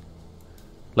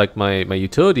 like my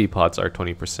utility pots are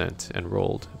 20% and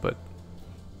rolled, but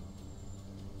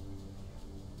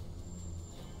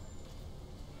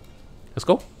let's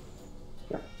go.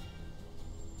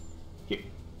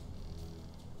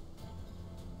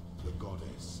 The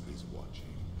goddess is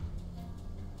watching.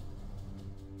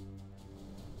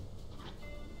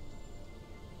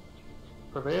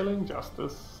 Prevailing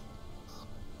justice.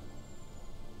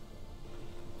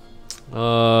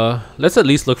 Let's at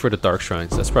least look for the dark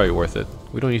shrines. That's probably worth it.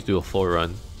 We don't need to do a full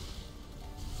run.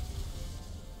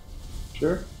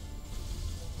 Sure.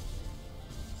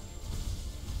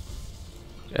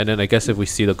 And then I guess if we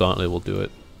see the gauntlet, we'll do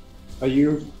it. Are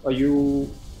you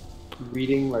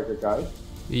reading like a guide?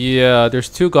 Yeah, there's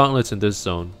 2 gauntlets in this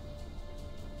zone.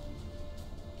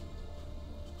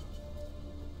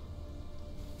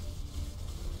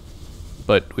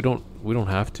 But we don't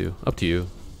have to. Up to you.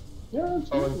 Yeah, it's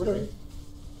good, whatever.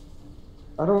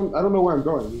 I don't know where I'm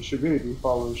going. You should really be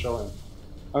following Shoan.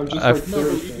 I'm just I've- like No, but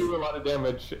you seriously. do a lot of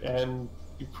damage, and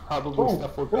you probably Oh,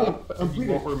 stuff will oh, drop, I'm and you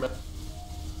won't bleeding. remember.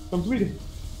 I'm bleeding.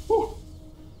 Oh.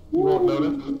 You won't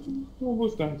notice.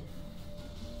 Almost died.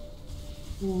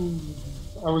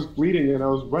 I was bleeding and I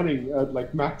was running at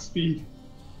like max speed.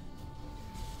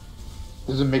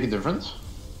 Does it make a difference?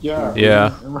 Yeah.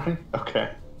 Yeah. Right?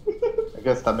 Okay. I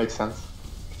guess that makes sense.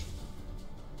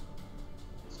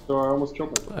 So I almost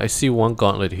killed myself. I see 1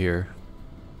 gauntlet here.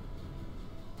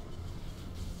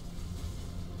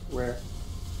 Where?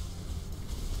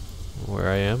 Where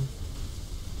I am.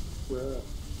 Where?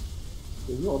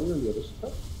 Are you already on the other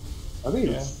side? I didn't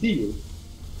even Yeah. see you.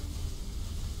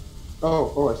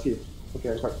 Oh, I see it. Okay,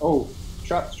 I was like, oh,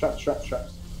 traps. Traps,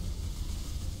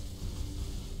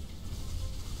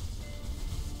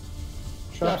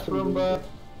 Roomba.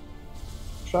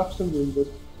 Traps and Roombas.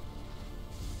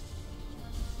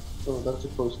 Oh, that's a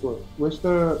closed door. Where's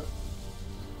the...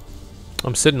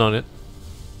 I'm sitting on it.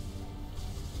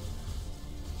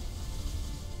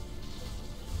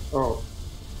 Oh.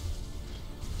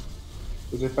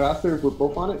 Is it faster if we're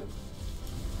both on it?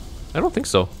 I don't think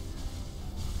so.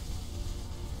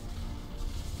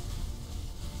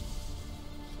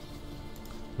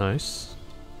 Nice.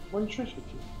 One treasure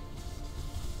key.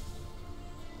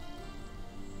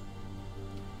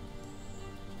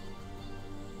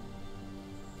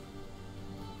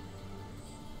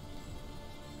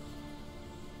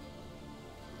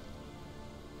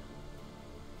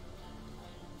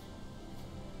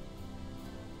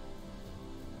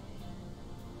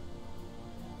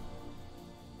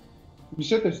 You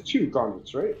said there's 2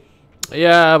 gauntlets, right?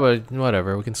 Yeah, but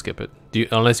whatever. We can skip it.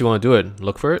 Unless you want to do it.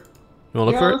 Look for it? You want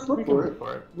to look for it? Let's look We can for look it.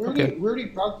 for it. Okay. We already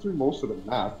got through most of the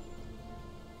map.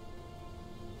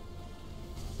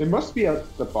 It must be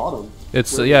at the bottom.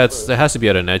 It's Where yeah. we It were. has to be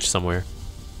at an edge somewhere.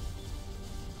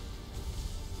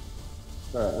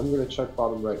 Alright, I'm gonna check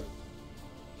bottom right.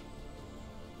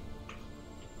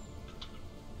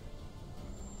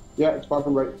 Yeah, it's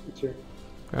bottom right. It's here.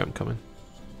 Alright, I'm coming.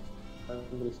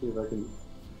 I'm gonna see if I can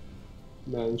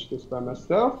manage this by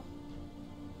myself.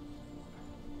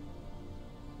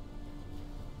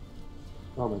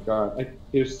 Oh my god,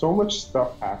 there's so much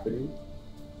stuff happening.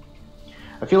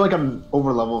 I feel like I'm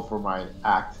over level for my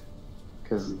act.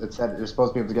 Because it said you're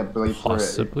supposed to be able to get Blight for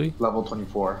Possibly. it, level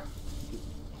 24.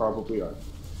 Probably are.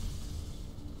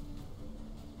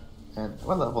 And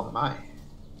what level am I?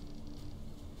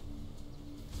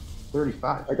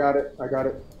 35. I got it.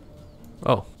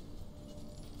 Oh.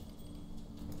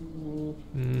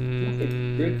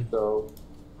 Nothing good though.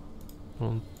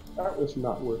 Well, That was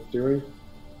not worth doing.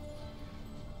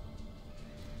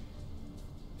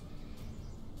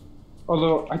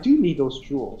 Although, I do need those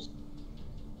jewels.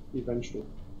 Eventually.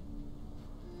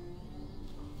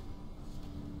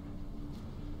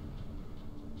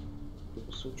 It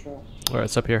was so trash. alright,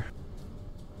 it's up here.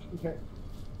 Okay.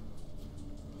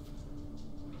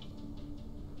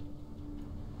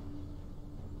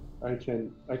 I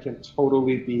can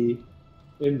totally be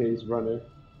in Maze Runner.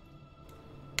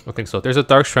 I think so. There's a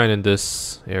dark shrine in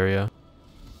this area.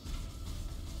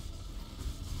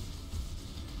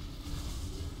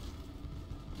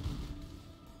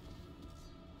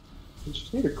 I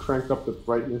just need to crank up the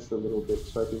brightness a little bit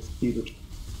so I can see the.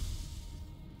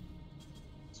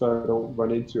 So I don't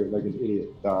run into it like an idiot.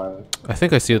 Die. I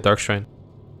think I see a Dark Shrine.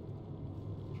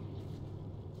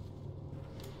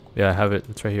 Yeah, I have it.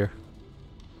 It's right here.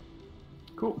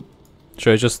 Cool.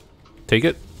 Should I just take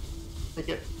it? Take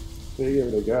it. They give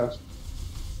it a gas.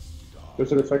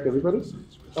 Does it affect everybody?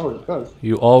 Oh, it does.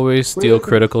 You always steal Wait,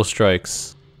 critical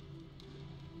strikes.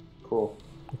 Cool.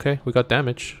 Okay, we got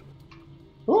damage.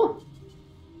 Oh!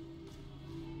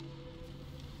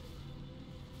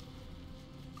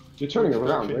 You're turning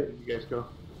around, right? You guys go.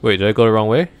 Wait, did I go the wrong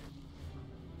way?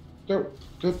 Don't.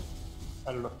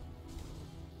 I don't know.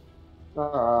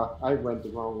 I went the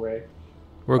wrong way.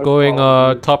 We're I going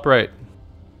followed you. top right.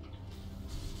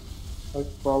 I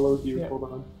followed you. Yeah. Hold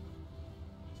on.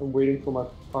 I'm waiting for my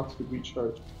box to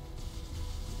recharge.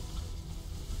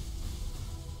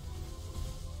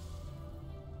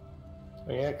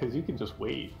 Oh, yeah, because you can just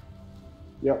wait.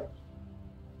 Yep.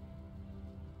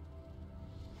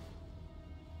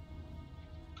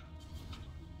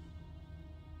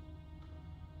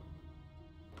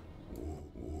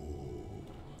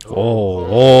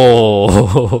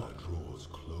 Oh, Draws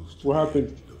close to What happened?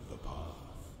 the end of the path.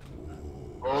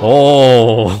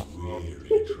 oh.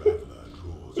 Weary traveler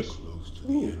draws close to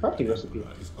the Ooh, end. crafting recipe.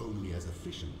 Emperor is only as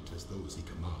efficient as those he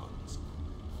commands.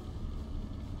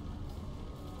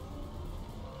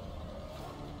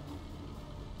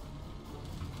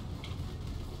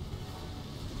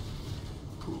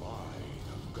 Pride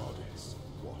of goddess,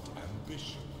 what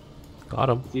ambition! Got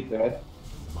him. Is he dead?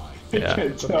 My Yeah.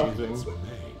 It's Tell. amazing. remain.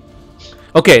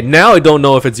 Okay, now I don't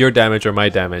know if it's your damage or my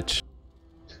damage.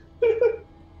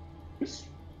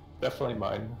 Definitely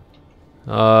mine.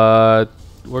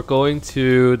 We're going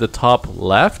to the top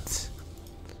left.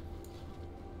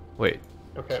 Wait,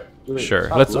 Okay. Wait, sure.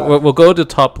 top Let's left. we'll go to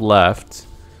top left.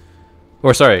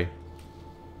 Or sorry.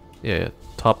 Yeah,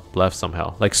 top left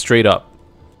somehow, like straight up.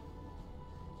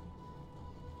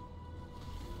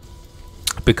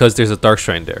 Because there's a dark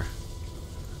shrine there.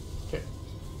 Okay.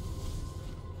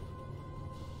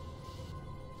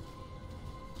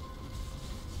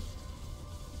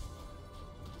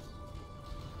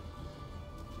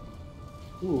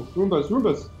 Ooh,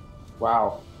 Roombas.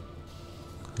 Wow.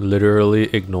 Literally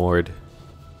ignored.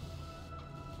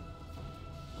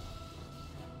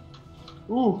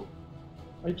 Ooh.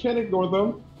 I can't ignore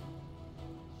them.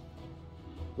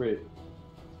 Wait.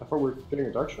 I thought we were getting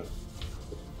a dark shrine.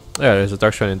 Yeah, there's a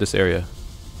dark shrine in this area.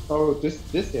 Oh, this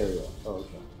area. Oh, okay.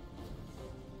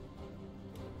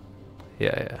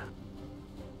 Yeah.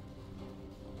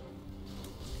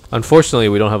 Unfortunately,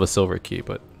 we don't have a silver key,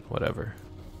 but whatever.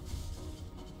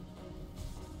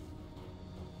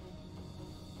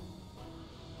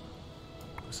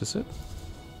 Is this it?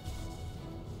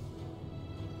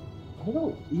 I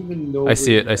don't even know. I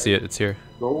see where it. I see it. It's here.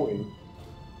 you're Going.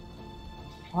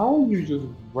 How are you just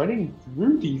running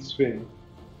through these things?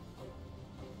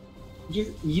 You're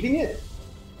just eating it?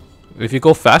 If you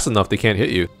go fast enough, they can't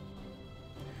hit you.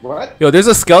 What? Yo, there's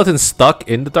a skeleton stuck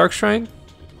in the dark shrine.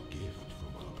 Gift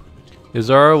from our primitive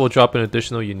Izara will drop an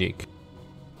additional unique.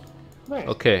 Nice.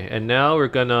 Okay, and now we're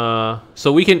gonna...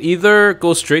 So we can either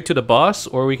go straight to the boss,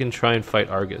 or we can try and fight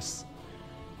Argus.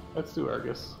 Let's do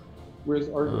Argus. Where's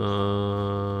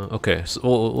Argus? Okay, so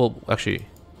we'll actually...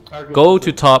 Argus Go is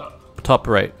to the top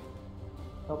right.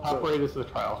 Top right is the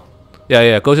trial.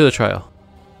 Yeah, go to the trial.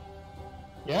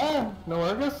 Yeah? No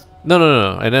Argus?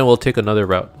 No. And then we'll take another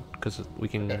route. Because we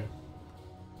can... Okay.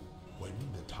 when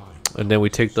the time And then we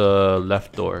take the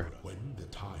left door. when the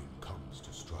time comes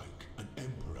to strike, an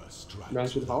emperor strikes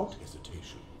Mansion without House?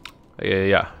 hesitation.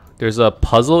 Yeah. There's a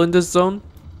puzzle in this zone.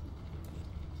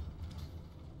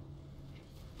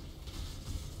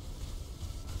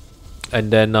 And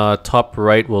then top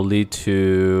right will lead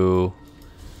to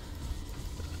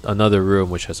another room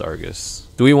which has Argus.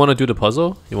 Do we want to do the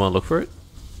puzzle? You want to look for it?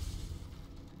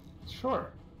 Sure.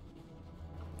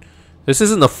 This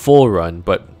isn't a full run,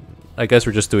 but I guess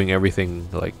we're just doing everything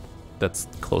like that's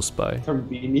close by.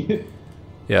 Convenient.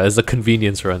 Yeah, it's a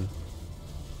convenience run.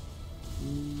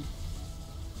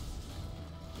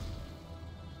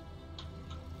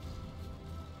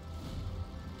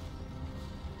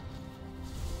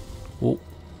 Oh,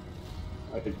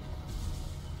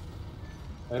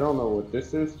 I don't know what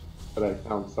this is, but I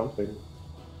found something.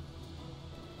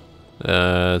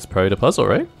 it's probably the puzzle,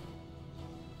 right?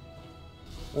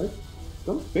 I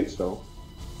don't think so.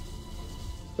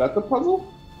 Is that the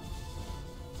puzzle?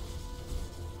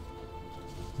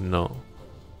 No.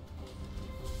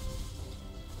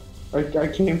 I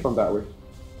came from that way.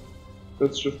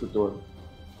 That's just the door.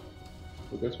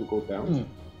 I guess we'll go down.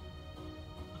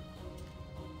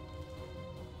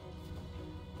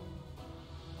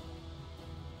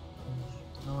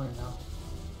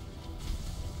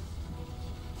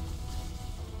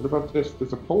 What about this?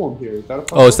 There's a poem here. Is that a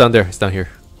puzzle? Oh, it's down there. It's down here.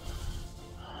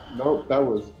 Nope, that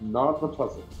was not the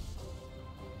puzzle.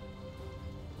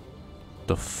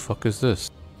 The fuck is this?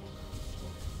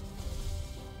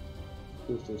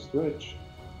 There's a switch.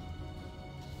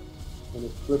 And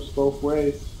it flips both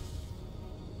ways.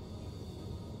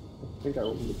 I think I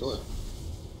opened the door.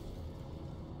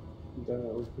 And then I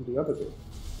opened the other door.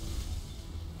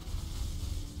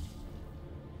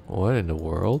 What in the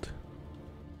world?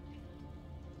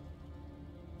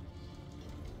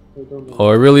 I don't know. Oh,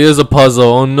 it really is a puzzle.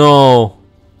 Oh no.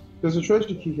 There's a treasure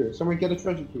key here. Someone get a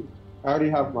treasure key. I already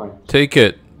have mine. Take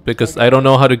it, because I don't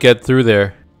know how to get through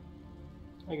there.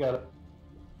 I got it.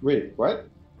 Wait, what?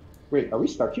 Wait, are we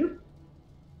stuck here?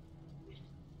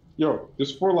 Yo,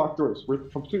 there's 4 locked doors. We're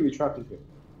completely trapped in here.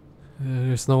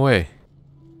 There's no way.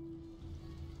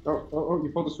 Oh,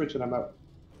 you pulled the switch and I'm out.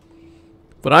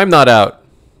 But I'm not out.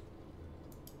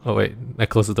 Oh wait, I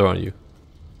closed the door on you.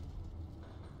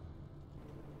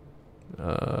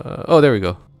 Oh, there we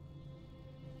go.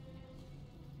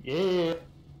 Yeah.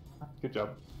 Good job.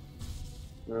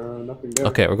 Nothing there.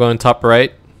 Okay, we're going top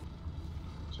right.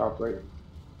 Top right.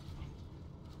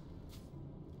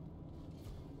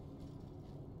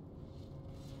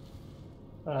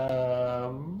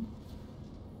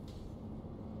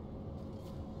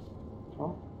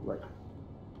 Top right.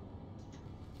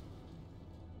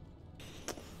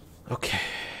 Okay.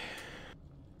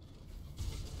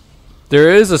 There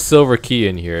is a silver key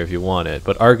in here if you want it,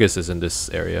 but Argus is in this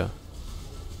area.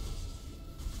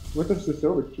 What does the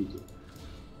silver key do?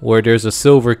 Where there's a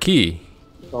silver key.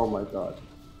 Oh my god.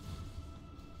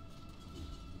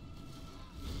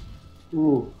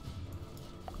 Ooh.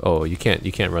 Oh, you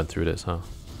can't run through this, huh?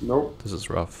 Nope. This is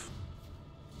rough.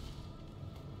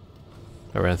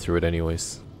 I ran through it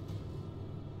anyways.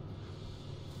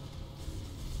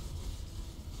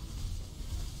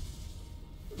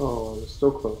 Oh, we're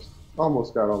so close.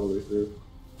 Almost got all the way through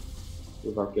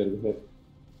without getting hit.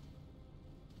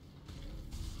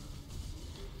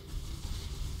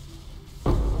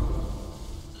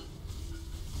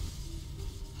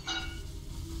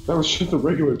 That was just a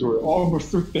regular door.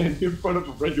 Almost was standing in front of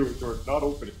a regular door, not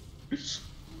opening.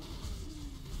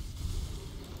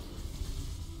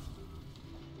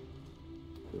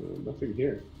 Nothing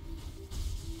here.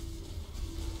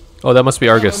 Oh, that must be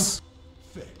Argus.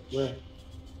 Where?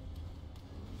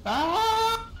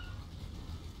 Ah!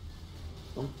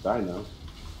 Don't die now.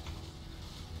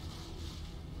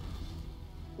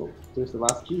 Oh, there's the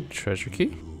last key. Treasure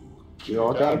key? We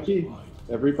all got a key.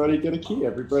 Everybody get a key.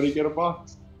 Everybody get a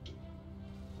box.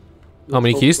 How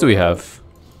many keys do we have?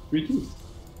 3 keys.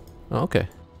 Oh, okay.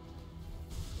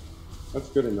 That's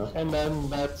good enough. And then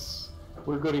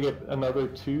we're going to get another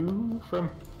 2 from...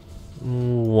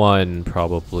 1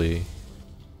 probably.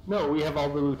 No, we have all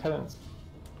the lieutenants.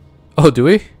 Oh, do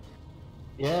we?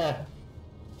 Yeah.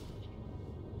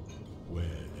 Where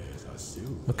there's a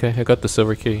silver. Okay, I got the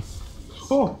silver key.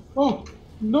 Oh,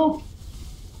 no.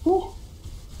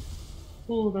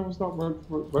 Oh, that was not my.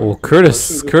 Well,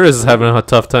 Curtis is having a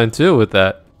tough time too with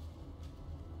that.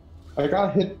 I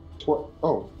got hit.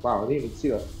 Oh, wow! I didn't even see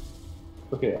that.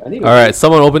 Okay, I need. All right,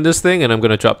 someone open this thing, and I'm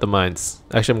gonna drop the mines.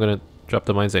 Actually, I'm gonna drop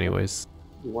the mines anyways.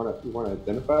 You wanna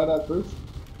identify that first?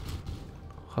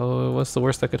 Oh, what's the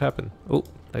worst that could happen? Oh,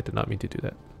 I did not mean to do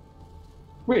that.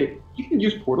 Wait, you can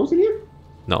use portals in here?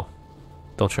 No,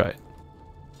 don't try it.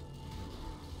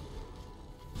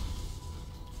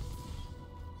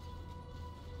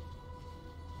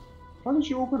 How did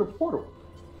you open a portal?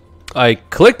 I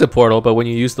clicked the portal, but when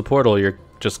you use the portal, you're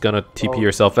just gonna TP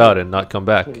yourself out and not come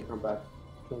back. Can you come back?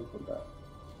 Can you come back?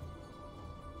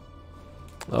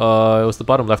 It was the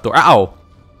bottom left door. Ow!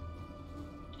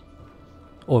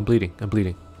 Oh, I'm bleeding. I'm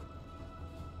bleeding.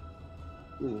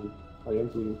 I am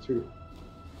bleeding too.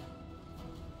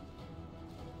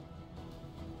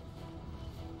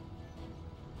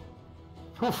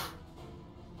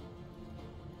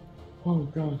 Oh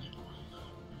gosh.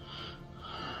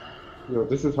 Yo,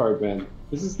 this is hard, man.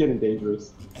 This is getting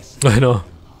dangerous. I know.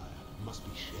 Must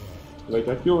be shared. Like,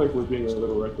 I feel like we're being a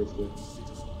little reckless here.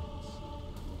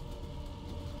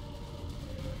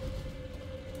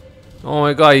 Oh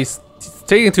my god, he's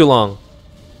taking too long.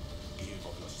 Give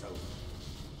of yourself.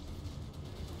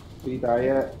 Did he die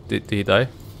yet? Did he die?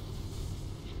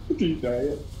 Did he die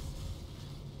yet?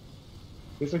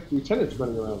 There's like lieutenants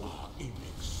running around.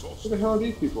 Who the hell are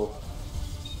these people?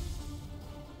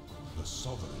 The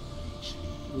sovereign reach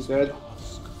You dead?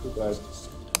 He died.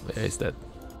 Yeah, he's dead.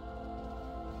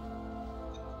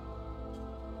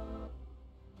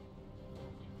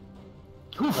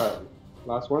 Alright,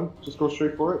 last one. Just go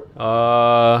straight for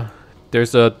it.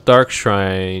 There's a dark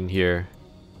shrine here.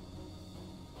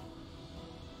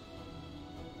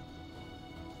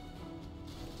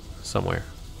 somewhere.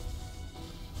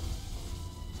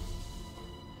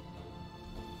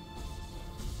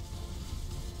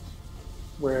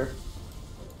 Where?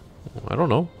 I don't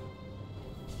know.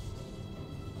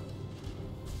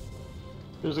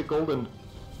 There's a golden.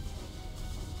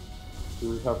 Do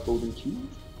we have golden keys?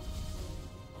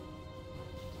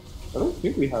 I don't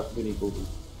think we have any golden.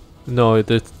 No,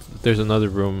 there's another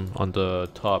room on the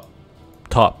top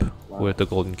with the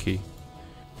golden key.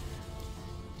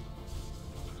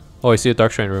 Oh, I see a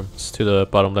dark shrine room. It's to the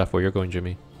bottom left where you're going,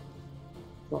 Jimmy.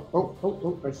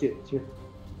 Oh, I see it. It's here.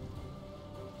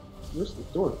 Where's the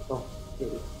door? Oh, there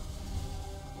it is.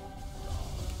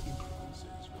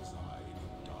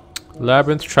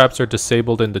 Labyrinth traps are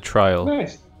disabled in the trial.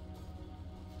 Nice.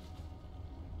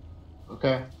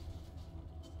 Okay.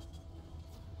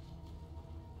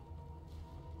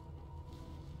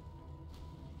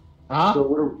 Huh? So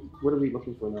what are we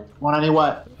looking for now? Want any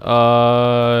what?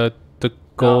 The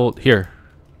gold here.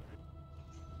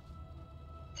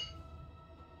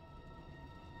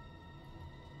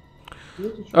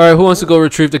 All right, who wants to go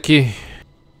retrieve the key?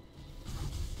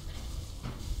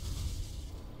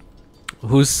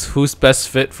 Who's best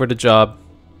fit for the job?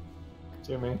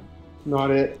 Jimmy. Not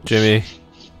it. Jimmy.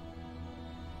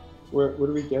 What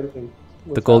are we getting?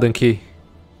 The golden key.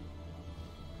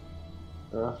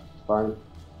 Fine.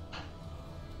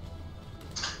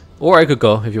 Or I could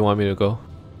go if you want me to go.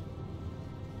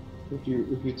 If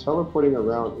you're teleporting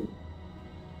around.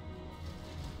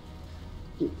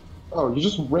 Oh, you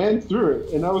just ran through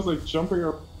it, and I was like jumping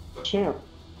around champ.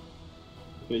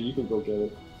 Okay, you can go get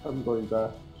it. I'm going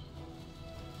back.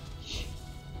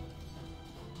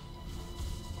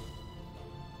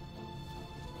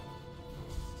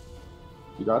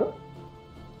 You got it?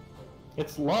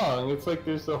 It's long. It's like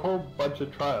there's a whole bunch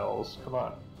of trials. Come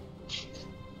on.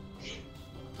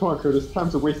 Come on, Curtis.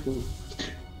 Time's a wasting.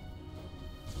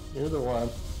 You're the one.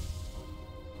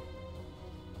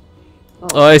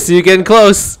 Oh, I see you getting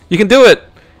close. You can do it.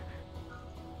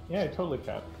 Yeah, I totally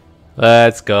can.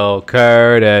 Let's go,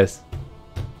 Curtis.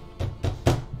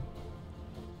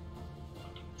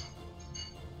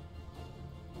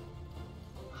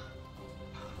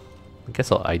 I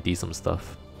guess I'll ID some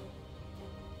stuff.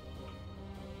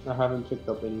 I haven't picked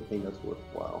up anything that's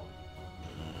worthwhile.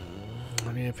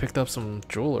 I mean, I picked up some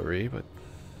jewelry, but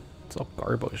it's all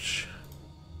garbage.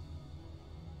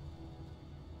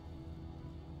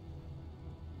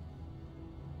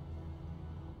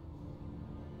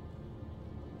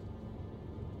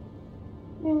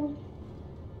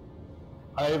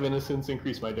 I have innocence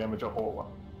increase my damage a whole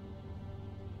lot.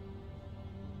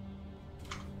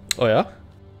 Oh yeah?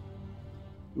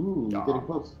 Ooh, Yeah. you're getting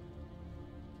close.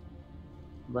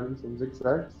 Running some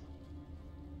zigzags.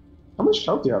 How much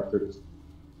health do you have, Curtis?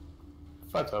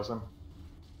 5,000.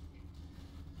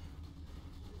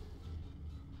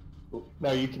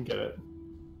 Now you can get it.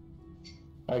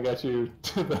 I got you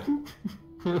to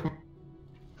the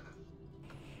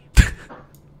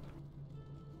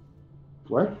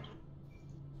What?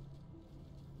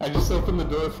 I just opened the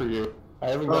door for you. I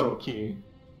haven't got Oh. the key.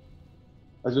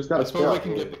 I just got I a suppose I spell.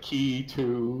 can get the key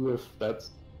too, if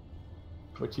that's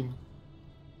what you.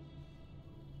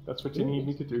 That's what you need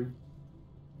me to do.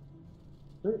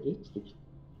 Where is the key?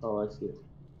 Oh, I see it.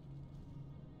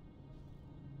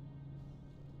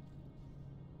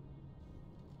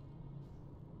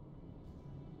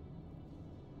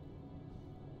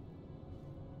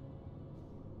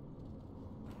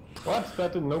 What?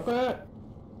 That didn't open it?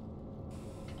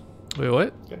 Wait,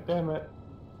 what? God damn it.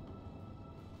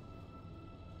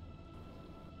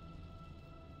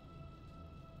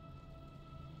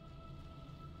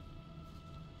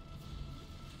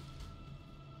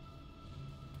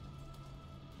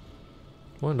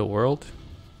 What in the world?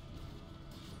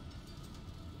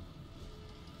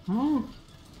 Hmm.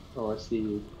 Oh, I see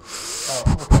you.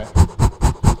 Oh, okay.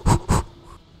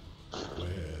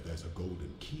 Where there's a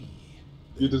golden key.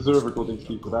 You there deserve a must golden be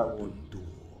key for that golden one.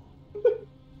 door.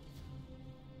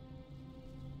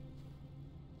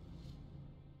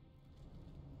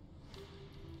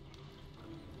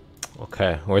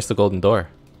 Okay, where's the golden door?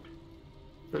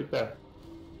 Right there.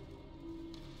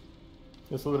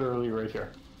 It's literally right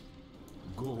here.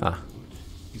 Gold Ah.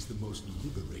 is the most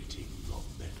liberating of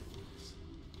metals.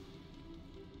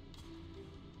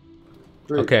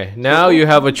 Great. Okay, now you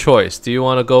have a choice. Do you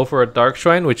want to go for a dark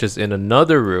shrine, which is in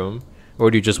another room,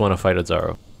 or do you just want to fight a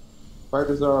Zaro? Fight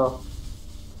is Alright.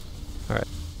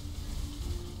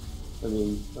 I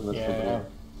mean, unless Yeah. somebody...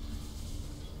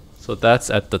 So that's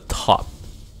at the top.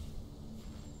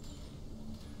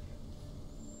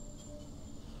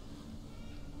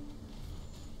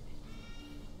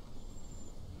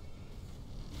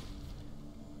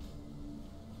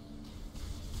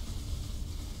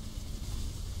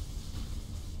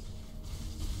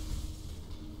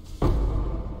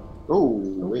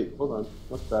 hold on.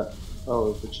 What's that?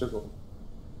 Oh, it's a chisel.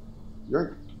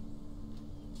 Yoink.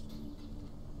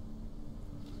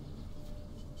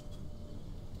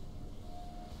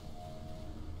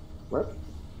 What?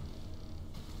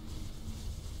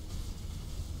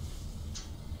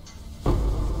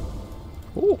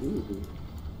 Ooh. Ooh.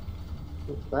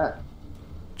 What's that?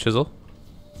 Chisel.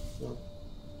 An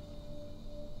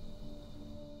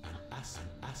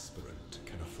aspirant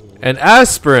can afford. An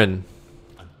aspirin.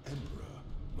 An emperor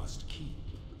must keep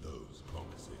those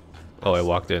promises. An Oh, I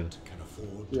walked in. aspirant can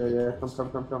afford. Yeah,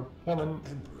 come. Coming.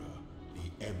 Emperor,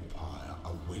 the empire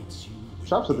awaits you. with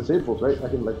Shops are disabled, right? I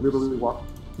can like literally walk.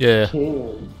 Yeah.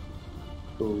 Can.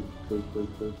 Go.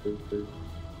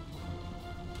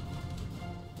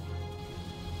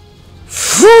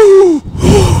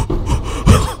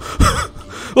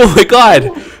 Oh my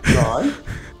god! God.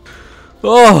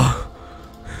 Oh!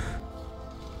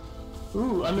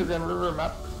 Ooh, underground river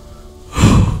map.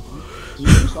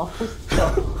 Jesus, off this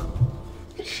stuff.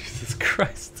 Jesus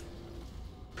Christ.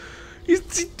 He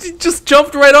just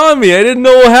jumped right on me. I didn't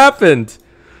know what happened.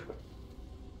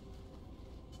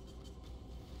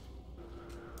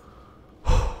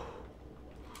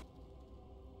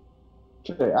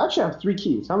 Okay, I actually have 3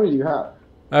 keys. How many do you have?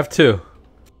 I have 2.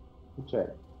 Okay.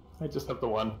 I just have the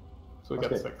one, so we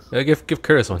got Okay. 6. Yeah, give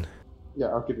Curtis one. Yeah,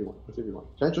 I'll give you one.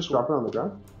 Can I just drop it on the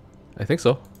ground? I think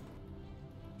so.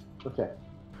 Okay.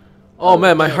 Oh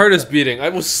man, my heart is beating. I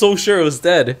was so sure it was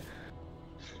dead.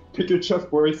 Pick your chest,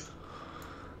 boys.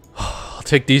 I'll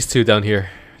take these 2 down here.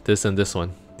 This and this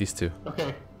one. These 2.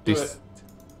 Okay, do These. it.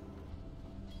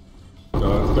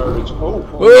 No, it's garbage. Oh.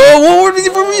 Whoa,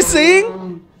 what were we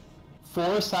saying?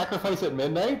 4 sacrifice at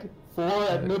midnight? 4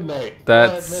 at midnight. 4 That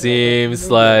at midnight. seems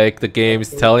like the game's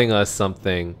telling us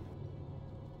something.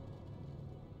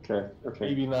 Okay.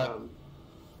 Maybe not.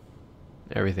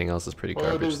 Everything else is pretty Or it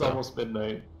garbage is though. almost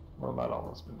midnight. Well, not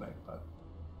almost midnight, but...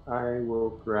 I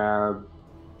will grab.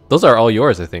 Those are all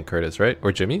yours, I think, Curtis, right?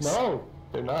 Or Jimmy's? No,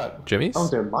 they're not. Jimmy's? Oh,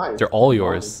 they're mine. They're all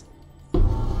yours.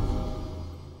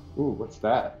 Ooh, what's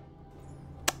that?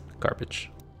 Garbage.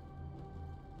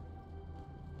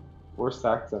 4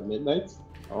 stacks at midnight.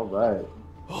 All right.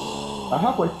 I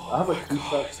have like 3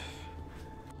 stacks.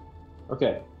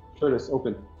 Okay, Curtis,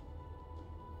 open.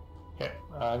 Okay,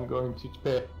 I'm going to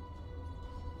pay.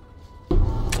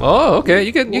 Oh, okay.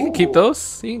 You can keep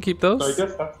those. You can keep So those.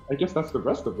 I guess that's the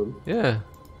rest of them. Yeah.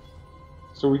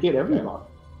 So we get every lock,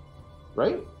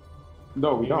 right?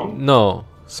 No, we don't. No.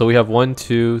 So we have 1,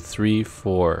 2, 3,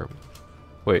 4.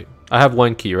 Wait. I have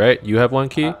 1 key, right? You have 1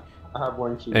 key, I have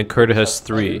 1 key. and Curtis has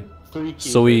 3. 3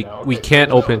 keys So we right now. we Okay,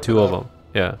 can't so open 2 of them.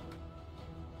 Yeah.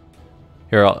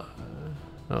 Here, I'll.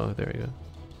 Oh, there you go.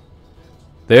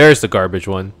 There's the garbage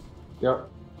one. Yep.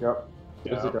 Yeah.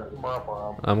 There's the guy.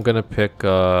 I'm gonna pick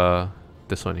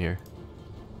this one here.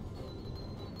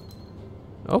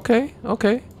 Okay.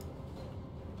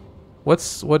 What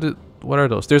are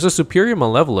those? There's a superior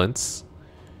malevolence.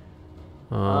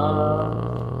 Sure,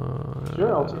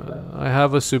 I'll take that. I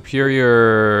have a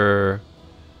superior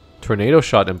tornado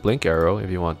shot and blink arrow if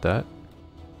you want that.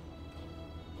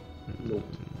 Nope.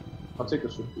 I'll take the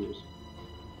superiors.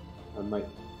 I might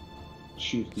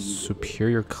choose to use it.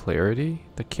 Superior clarity?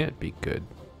 That can't be good.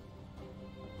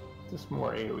 Just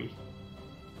more AoE.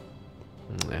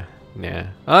 Nah.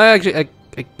 I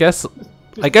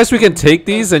guess we can take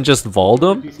these and just vault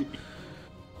them.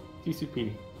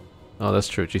 TCP. Oh, that's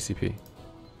true. GCP.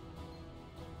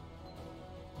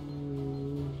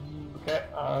 Okay,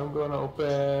 I'm gonna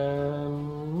open.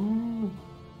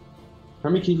 How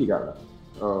many keys you got left?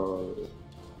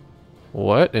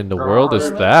 What in the world is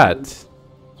that?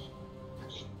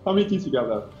 How many keys you got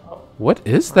left? What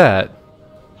is that?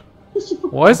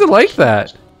 Why is it like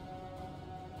that?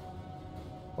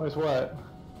 Where's what?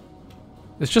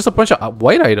 It's just a bunch of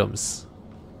white items.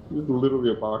 This is literally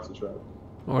a box of trash.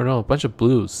 Or no, a bunch of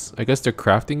blues. I guess they're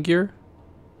crafting gear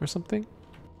or something.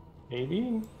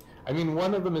 Maybe? I mean,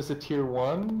 one of them is a tier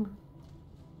 1.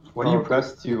 What do you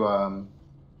press to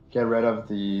get rid of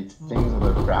the things of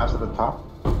the crafts at the top?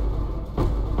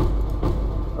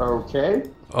 Okay.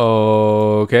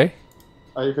 Okay.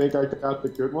 I think I got the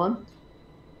good one.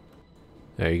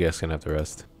 Yeah, you guys can have the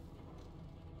rest.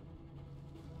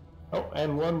 Oh,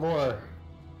 and one more.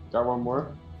 Got one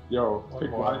more? Yo, One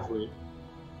pick more. wisely.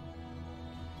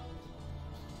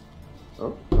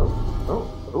 Oh.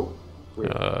 Wait.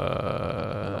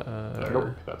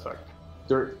 Nope, that sucked.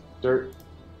 Dirt.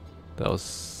 That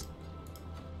was.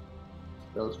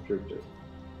 That was pure dirt.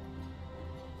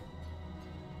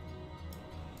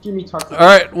 Give me toxic.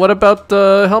 Alright, what about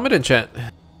the helmet enchant?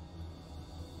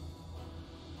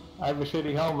 I have a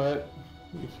shitty helmet.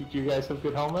 If you guys have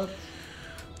good helmets?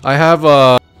 I have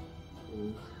I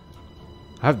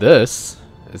have this.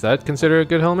 Is that considered a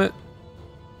good helmet?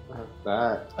 I have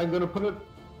that. I'm gonna put it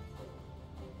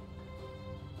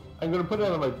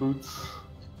on my boots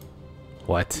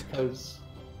What? because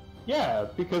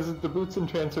the boots and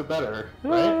trance are better,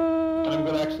 right?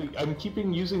 And I'm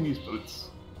keeping using these boots.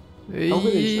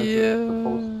 Helmet is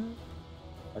supposed,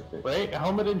 I think. Right?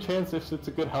 Helmet and chance, if it's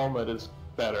a good helmet, is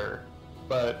better.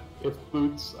 But if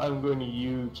boots, I'm going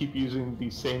to keep using the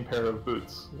same pair of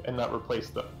boots and not replace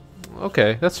them.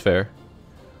 Okay, that's fair.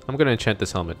 I'm gonna enchant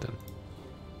this helmet then.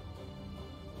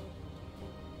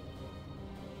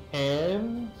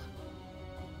 And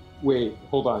Wait,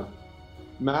 hold on.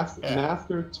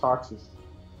 Master Toxis.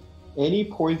 Any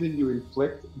poison you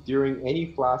inflict during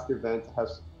any flask event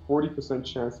has 40%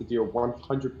 chance to deal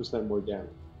 100% more damage.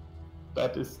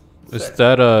 that is Is sick.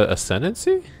 that a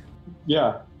ascendancy?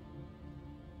 Yeah.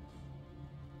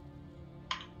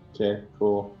 Okay,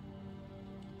 cool.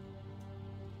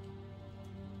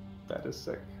 That is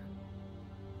sick.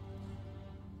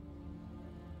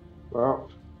 Well,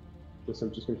 guess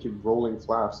I'm just gonna keep rolling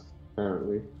flasks,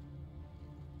 apparently.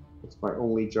 That's my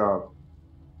only job.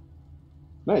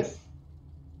 Nice.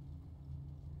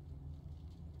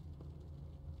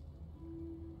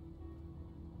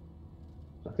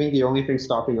 I think the only thing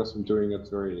stopping us from doing it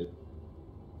is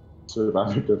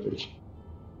survivability.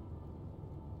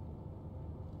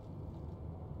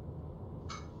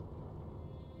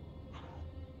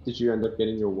 Did you end up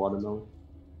getting your watermelon?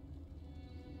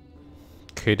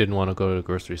 Kay didn't want to go to the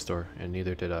grocery store, and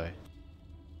neither did I.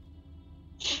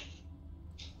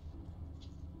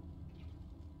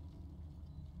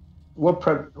 What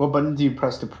button do you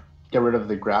press to get rid of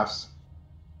the graphs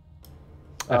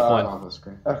F1. on the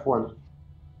screen? F1.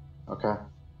 Okay.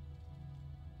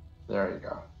 There you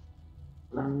go.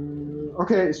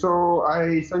 Okay, so I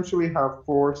essentially have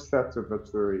 4 sets of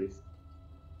Vetsuris,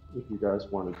 if you guys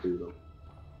want to do them.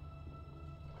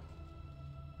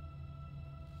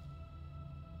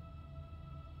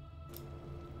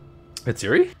 It's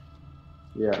Yuri?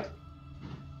 Yeah.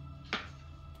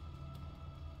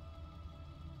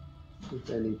 If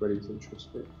anybody's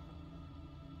interested.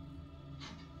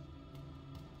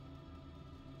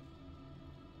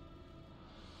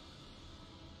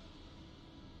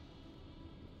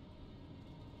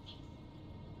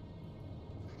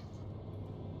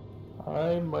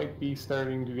 I might be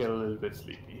starting to get a little bit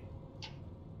sleepy.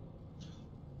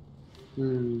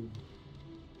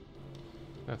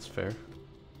 That's fair.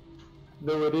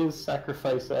 Though it is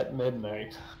sacrifice at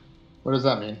midnight. What does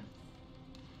that mean?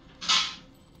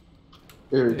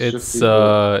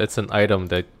 It's an item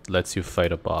that lets you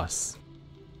fight a boss.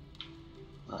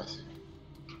 I see.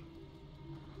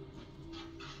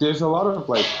 There's a lot of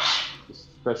like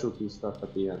specialty stuff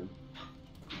at the end.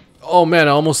 Oh man,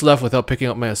 I almost left without picking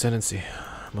up my ascendancy.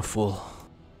 I'm a fool.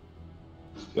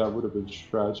 That would have been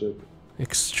tragic.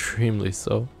 Extremely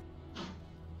so.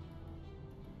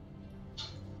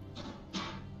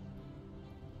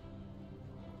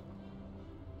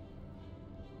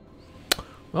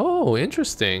 Oh,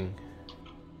 interesting.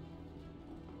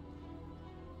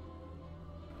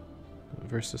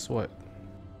 Versus what?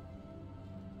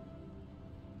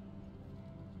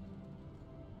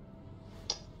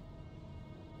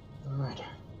 Alright.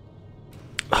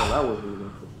 Oh, that wasn't even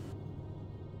good.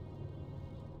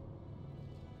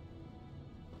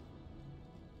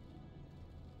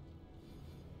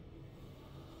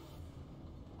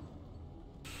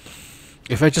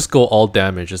 If I just go all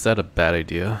damage, is that a bad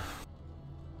idea?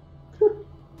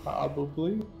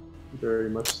 Probably. Very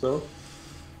much so.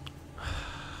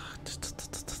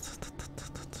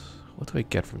 What do I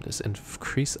get from this?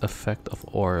 Increase effect of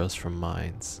auras from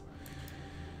mines.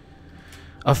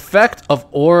 Effect of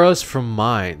auras from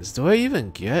mines. Do I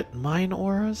even get mine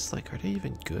auras? Like, are they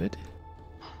even good?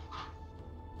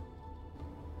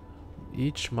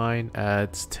 Each mine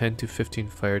adds 10 to 15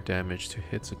 fire damage to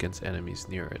hits against enemies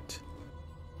near it.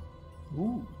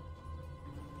 Ooh.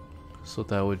 So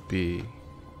that would be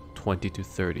 20 to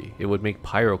 30. It would make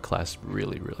Pyroclast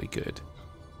really, really good.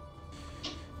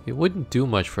 It wouldn't do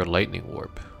much for Lightning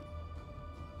Warp.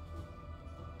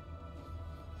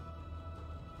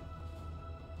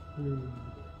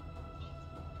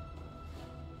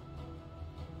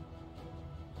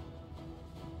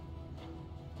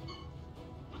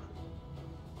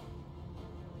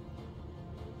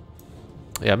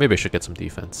 Yeah, maybe I should get some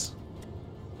defense.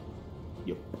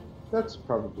 Yep. That's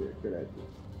probably a good idea.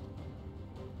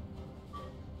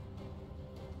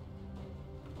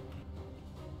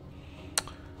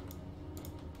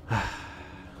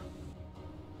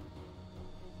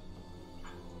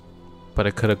 But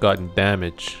I could have gotten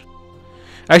damage.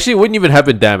 Actually, it wouldn't even have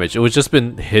been damage. It would just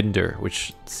been hinder,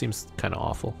 which seems kind of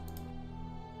awful.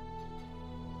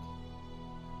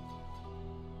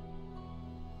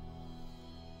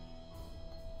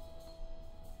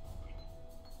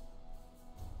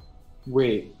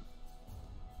 Wait.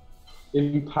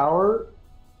 Empower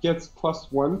gets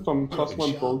 +1 from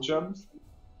 +1 bow gems,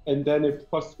 and then it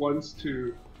 +1s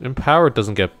to. Empower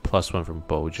doesn't get +1 from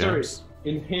bow gems.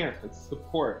 Sorry, enhance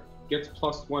support gets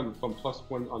 +1 from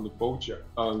 +1 on the bow gem,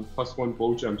 +1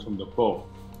 bow gems from the bow.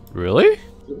 Really?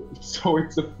 So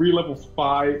it's a free level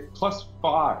 5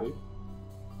 +5.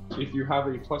 If you have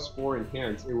a +4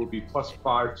 enhance, it will be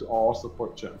 +5 to all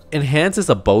support gems. Enhance is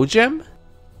a bow gem?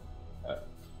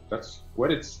 That's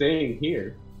what it's saying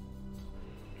here.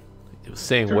 It was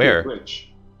saying Could be a where? glitch.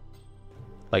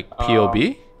 Like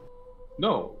POB?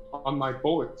 No, on my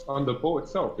bow, on the bow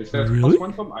itself, it says Really?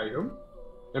 +1 from item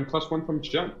and +1 from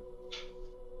gem.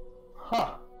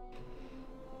 Huh.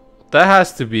 That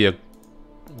has to be a...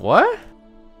 What?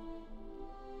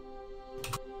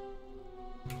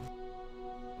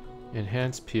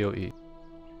 Enhance PoE.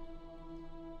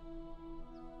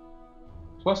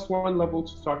 +1 level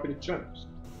to socketed gems.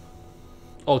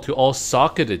 Oh, to all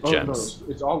socketed Oh gems. no,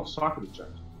 it's all socketed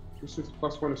gems. This is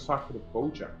 +1 to socketed bow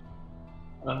gem.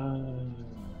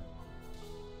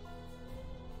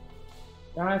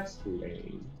 That's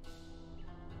lame.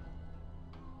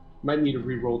 Might need to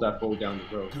re-roll that bow down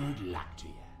the road. Good luck to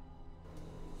you.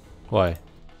 Why?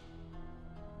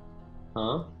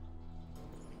 Huh?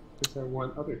 Because I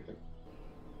want other thing.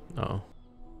 Oh.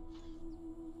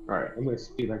 Alright, I'm gonna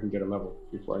see if I can get a level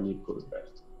before I need to go to bed.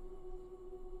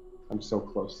 I'm so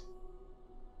close.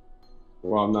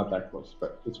 Well, I'm not that close,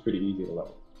 but it's pretty easy to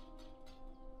level.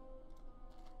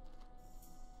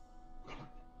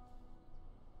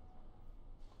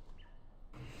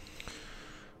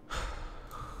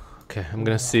 Okay, I'm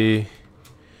gonna see...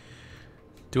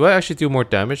 Do I actually do more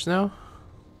damage now?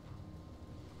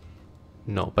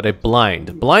 No, but I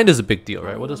blind. Blind is a big deal,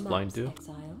 right? What does blind do?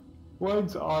 Exile.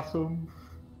 Blind's awesome.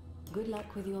 Good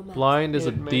luck with your maps. Blind is a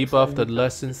It makes debuff that any-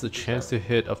 lessens the chance to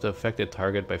hit of the affected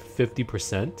target by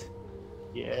 50%.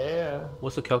 Yeah.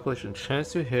 What's the calculation?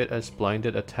 Chance to hit as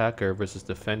blinded attacker versus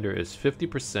defender is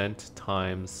 50%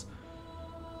 times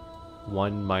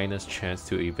 1 minus chance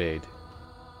to evade.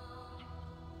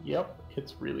 Yep,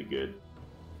 it's really good.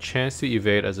 Chance to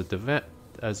evade as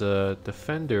a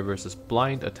defender versus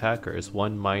blind attacker is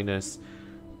 1 minus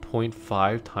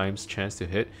 0.5 times chance to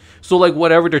hit. So like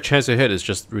whatever their chance to hit is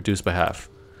just reduced by half.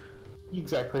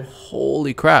 Exactly.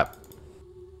 Holy crap.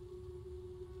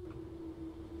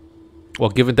 Well,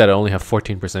 given that I only have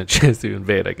 14% chance to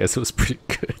invade, I guess it was pretty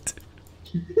good.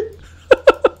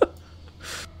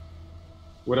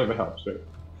 Whatever helps,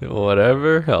 right?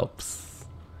 Whatever helps.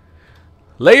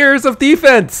 Layers of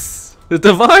defense! The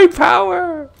divine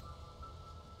power!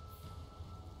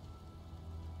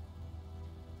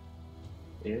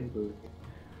 And boom.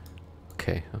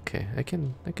 Okay, I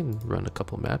can run a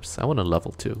couple maps. I want to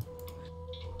level too.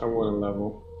 I want a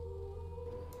level.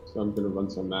 So I'm gonna run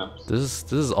some maps. This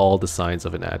is all the signs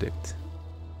of an addict.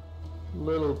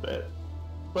 Little bit.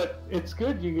 But it's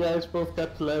good you guys both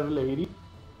got to level 80.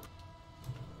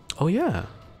 Oh yeah.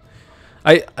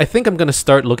 I think I'm gonna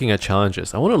start looking at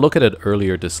challenges. I want to look at it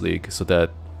earlier this league so that,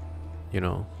 you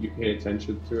know. You pay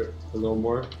attention to it a little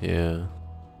more. Yeah.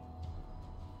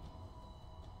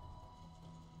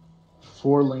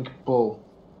 4-link bull.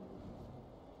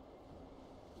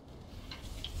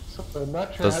 So I'm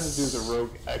not sure how to do the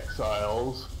Rogue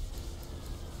Exiles.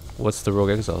 What's the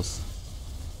Rogue Exiles?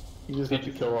 You just have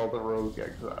to kill all the Rogue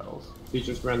Exiles. They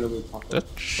just randomly pop up. That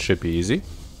should be easy.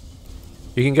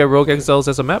 You can get Rogue Exiles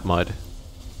as a map mod.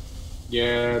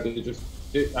 Yeah,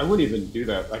 I wouldn't even do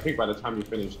that. I think by the time you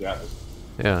finish that,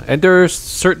 Yeah, and there's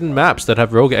certain maps that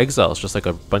have Rogue Exiles, just like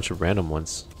a bunch of random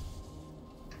ones.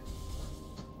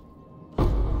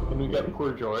 And we got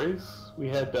Poor Joys. We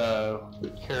had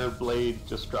Care Blade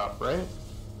just drop, right?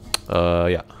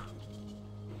 Yeah.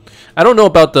 I don't know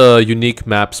about the unique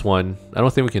maps one. I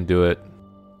don't think we can do it.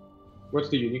 what's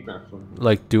the unique map one?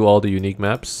 Like, do all the unique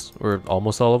maps? Or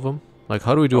almost all of them? Like,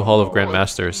 how do we do Hall of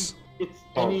Grandmasters? It's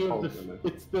Oh, any oh, of the. okay.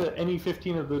 It's the any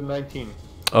 15 of the 19.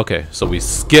 Okay, so we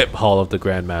skip Hall of the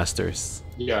Grandmasters.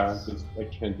 Yeah, I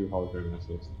can't do hologram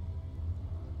messages.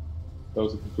 That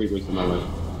was a complete waste of my life.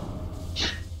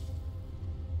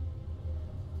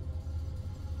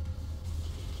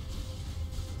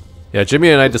 Yeah, Jimmy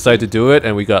and I decided to do it,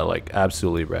 and we got, like,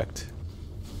 absolutely wrecked.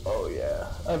 Oh yeah,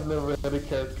 I've never had a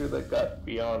character that got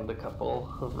beyond a couple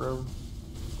of rooms.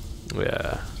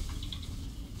 Yeah.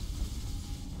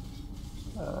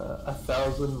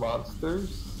 1,000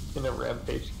 monsters in a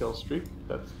rampage kill streak.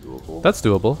 That's doable. That's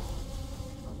doable.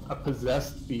 A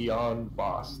possessed beyond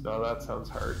boss. No, that sounds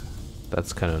hard.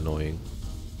 That's kind of annoying.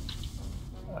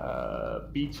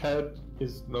 Beachhead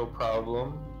is no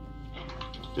problem.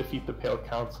 Defeat the Pale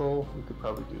Council. We could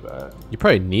probably do that. You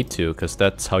probably need to, because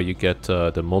that's how you get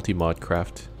the multi-mod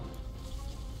craft.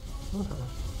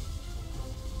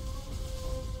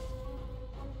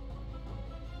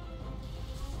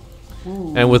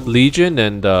 And with Legion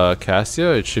and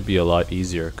Cassia, it should be a lot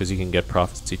easier, because you can get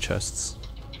prophecy chests.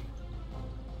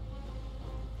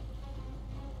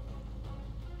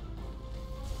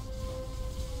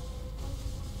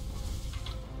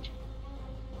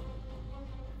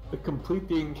 The complete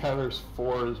the encounters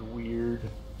 4 is weird.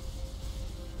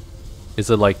 Is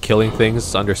it like killing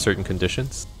things under certain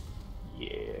conditions?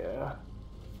 Yeah.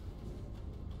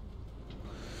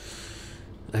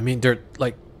 I mean, they're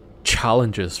like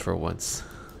challenges for once,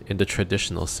 in the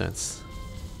traditional sense.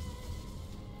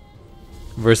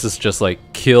 Versus just like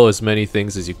kill as many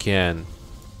things as you can,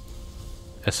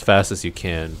 as fast as you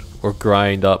can, or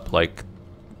grind up like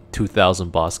 2,000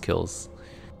 boss kills.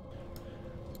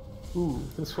 Ooh,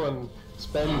 this one,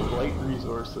 spend Blight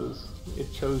resources. It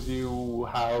shows you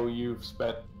how you've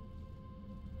spent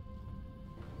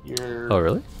your Oh,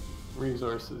 really?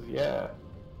 resources, yeah.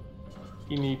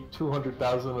 You need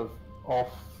 200,000 of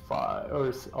all 5,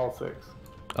 or all 6.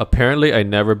 Apparently, I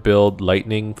never build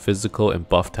lightning, physical, and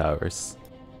buff towers.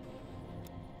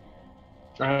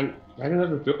 I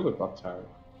never built a buff tower.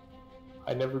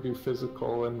 I never do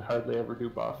physical and hardly ever do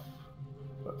buff.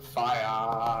 But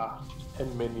fire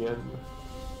and minion.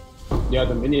 Yeah,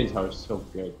 the minion tower is so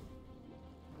good.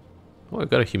 Oh, I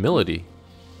got a humility.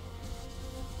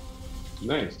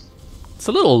 Nice. It's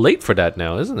a little late for that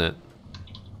now, isn't it?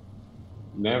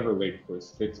 Never late for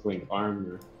 6-link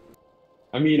armor.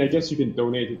 I mean, I guess you can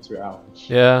donate it to Al.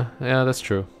 Yeah, that's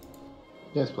true.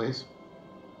 Yes, please.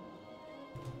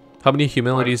 How many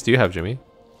humilities do you have, Jimmy?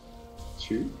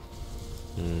 2?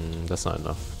 That's not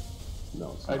enough.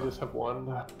 No, it's I not. just have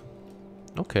 1.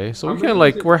 Okay, so How we many can is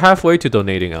like it? we're halfway to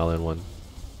donating Alan one.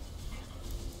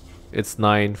 It's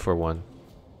 9 for 1.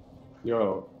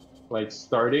 Yo, like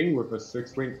starting with a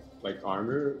 6-link like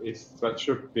armor is such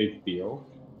a big deal.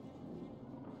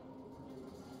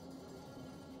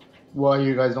 Well,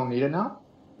 you guys don't need it now?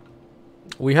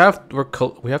 We have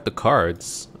we have the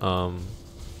cards. I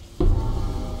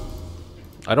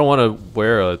don't want to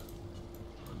wear a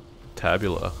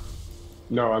tabula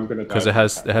No, I'm gonna die. because it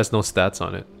has no stats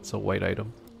on it. It's a white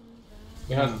item.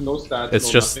 It has no stats. It's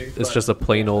no just nothing, it's but just a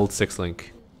plain old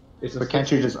 6-link. It's a But can't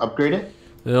you just upgrade it?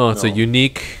 No, it's a No.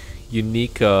 unique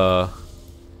 6-link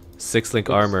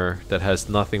armor that has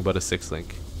nothing but a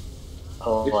 6-link.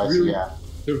 Oh, It's I see, really- yeah.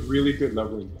 It's a really good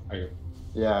leveling item.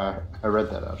 Yeah, I read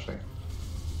that actually.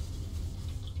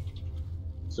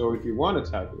 So if you want a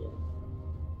tabula,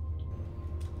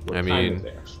 what I time mean, is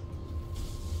there?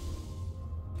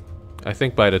 I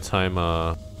think by the time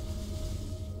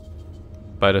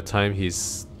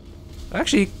he's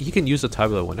actually he can use a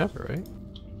tabula whenever, right?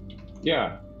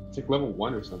 Yeah, it's like level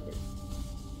 1 or something.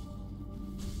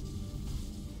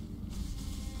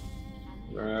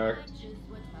 Correct.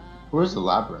 Where's the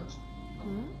labyrinth?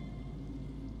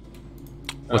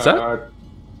 What's that?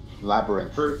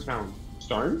 Labyrinth. Per town.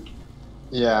 Storm?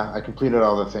 Yeah, I completed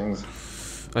all the things.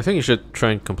 I think you should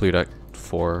try and complete Act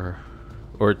 4,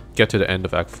 or get to the end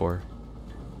of Act 4.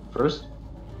 First?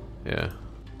 Yeah,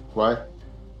 Why?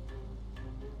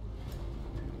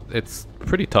 it's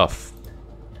pretty tough,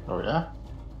 Oh yeah?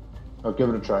 I'll give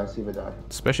it a try and see if I die.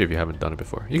 especially if you haven't done it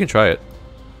before. You can try it.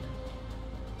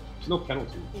 There's no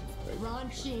penalty. It's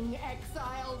branching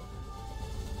exile.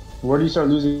 Where do you start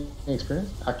losing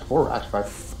experience? Act 4 or Act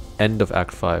 5? End of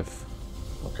Act 5.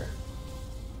 Okay.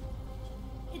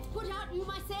 It's put out new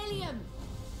mycelium.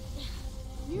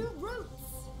 New roots.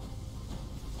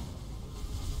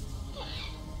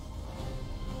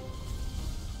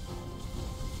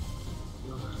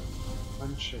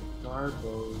 Bunch of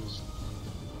garbos.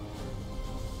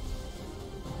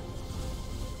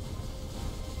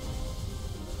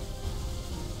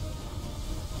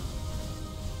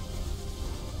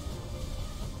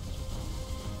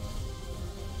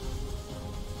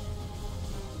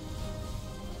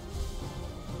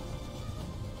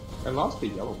 I lost the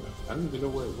yellow map. I don't even know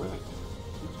where it went.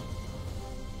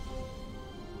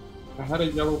 I had a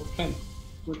yellow pen.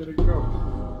 Where did it go?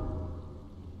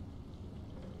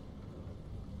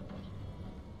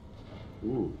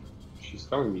 Ooh, she's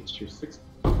telling me tier 6.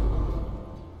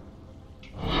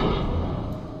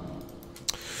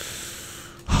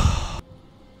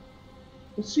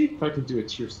 Let's see if I can do a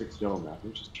tier 6 yellow map.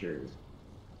 I'm just curious.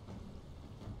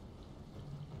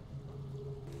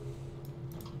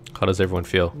 How does everyone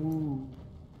feel?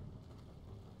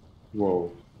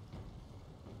 Whoa.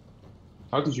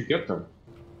 How did you get them?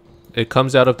 It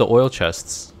comes out of the oil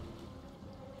chests.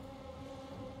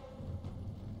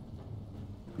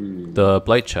 The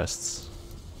blight chests.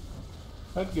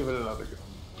 I'd give it another go.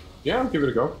 Yeah, I'll give it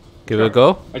a go. Give it a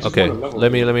go? I just Okay, wanna level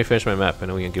let it. me finish my map and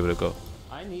then we can give it a go.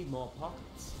 I need more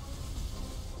pockets.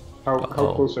 How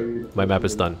Uh-oh. close are you? My map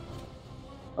is done.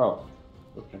 Oh,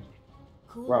 okay.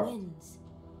 Cool Wow. winds.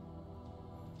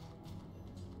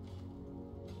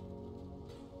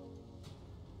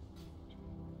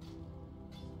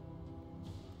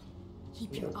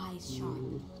 Keep your eyes sharp.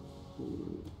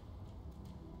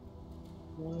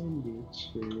 I need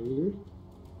to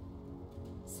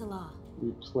Salah.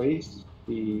 replace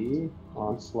the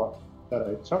onslaught that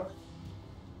I took.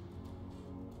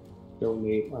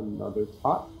 Donate another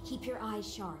pot. Keep your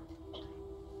eyes sharp.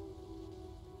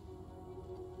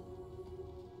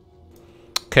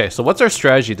 Okay, so what's our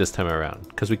strategy this time around?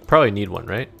 Because we probably need one,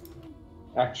 right?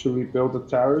 Actually build the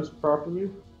towers properly.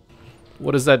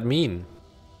 What does that mean?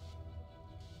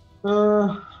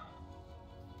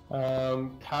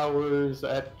 Towers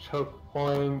at choke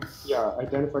points. Yeah,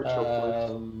 identify choke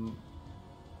points.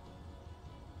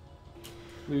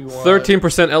 We want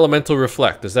 13% elemental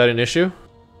reflect. Is that an issue?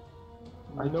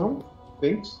 I don't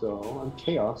think so. I'm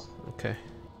chaos. Okay.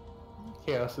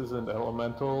 Chaos isn't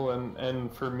elemental,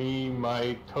 and for me,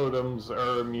 my totems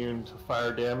are immune to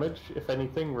fire damage. If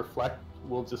anything, reflect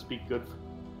will just be good.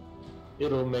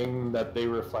 It'll mean that they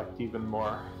reflect even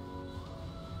more.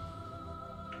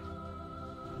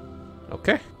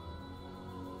 Okay.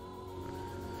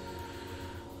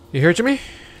 You hear Jimmy?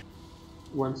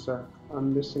 One sec.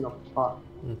 I'm missing a pot.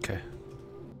 Okay.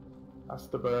 That's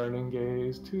the burning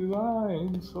gaze to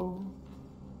thine soul.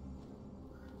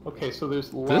 Okay, so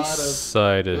there's a lot This of.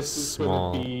 side is This is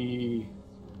small. gonna be.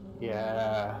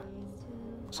 Yeah.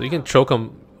 So you can choke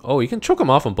them. Oh, you can choke them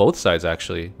off on both sides,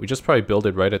 actually. We just probably build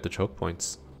it right at the choke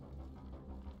points.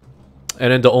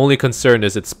 And then the only concern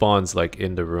is it spawns, like,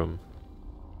 in the room.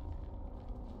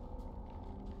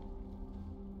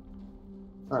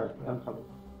 Alright, I'm coming.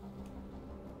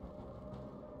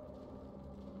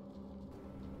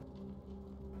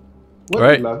 What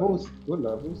Alright. what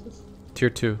level is this? Tier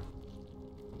 2.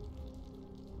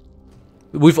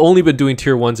 We've only been doing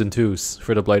tier 1s and 2s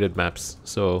for the blighted maps,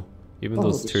 so even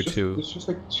those tier 2. There's just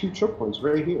like 2 choke points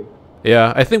right here.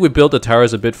 Yeah, I think we built the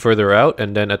towers a bit further out,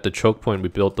 and then at the choke point we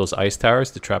built those ice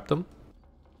towers to trap them.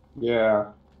 Yeah.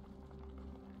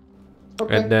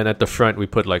 Okay. And then at the front we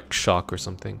put like shock or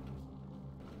something.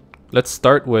 Let's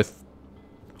start with...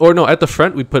 Or no, at the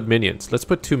front we put minions. Let's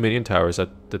put 2 minion towers at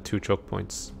the 2 choke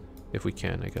points. If we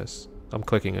can, I guess. I'm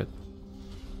clicking it.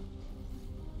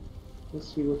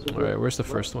 Let's see what's Alright, where's the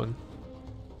first one?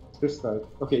 This side.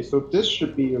 Okay, so this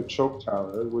should be your choke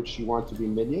tower, which you want to be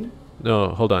minion. No,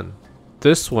 hold on.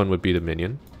 This one would be the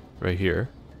minion. Right here.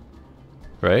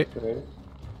 Right? Okay.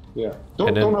 Yeah.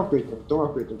 And then- Don't upgrade them. Don't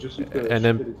upgrade them. Just use the And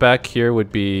then shitty- back here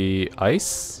would be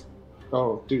ice?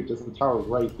 Oh, dude, there's a tower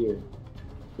right here.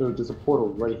 No, there's a portal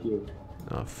right here.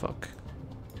 Oh, fuck.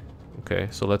 Okay,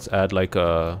 so let's add like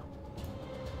a...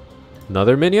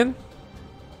 Another minion?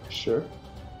 Sure.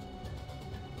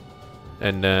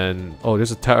 And then... Oh,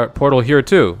 there's a tower portal here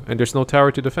too. And there's no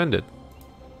tower to defend it.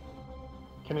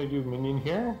 Can I do minion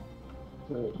here?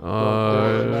 Right.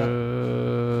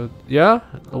 Yeah?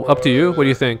 Up to you. What do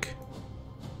you think?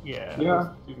 Yeah. Yeah.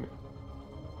 let's do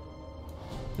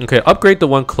Okay, upgrade the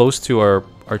one close to our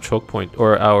choke point.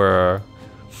 Or our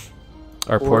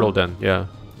portal then. Yeah.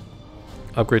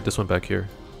 Upgrade this one back here.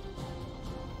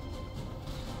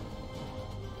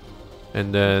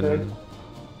 And then... Okay.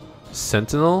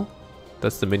 Sentinel?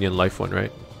 That's the minion life one,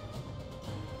 right?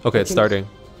 Okay, it's can starting.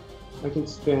 I can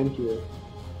stand here.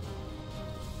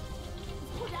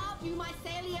 Put out new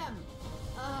mycelium.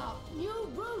 New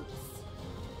roots.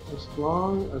 As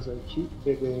long as I keep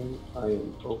hitting, I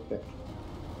am okay.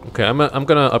 Okay, I'm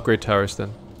gonna upgrade towers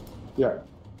then. Yeah.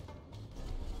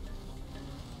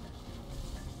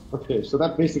 Okay, so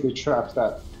that basically traps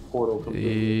that portal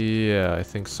completely. Yeah, I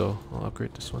think so. I'll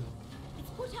upgrade this one.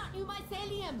 Put out new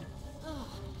mycelium.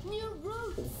 New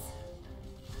roots.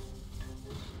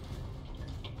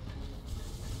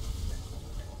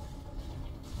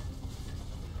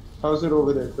 How's it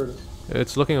over there, Curtis?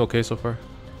 It's looking okay so far.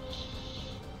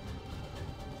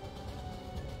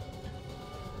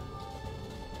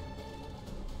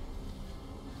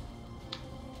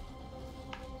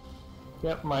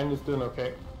 Yep, mine is doing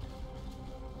okay.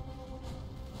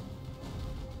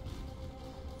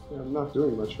 Yeah, I'm not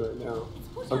doing much right now.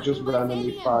 Put I'll out just new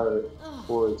randomly mycelium. fire it Ugh,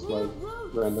 towards new like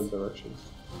roots. random directions.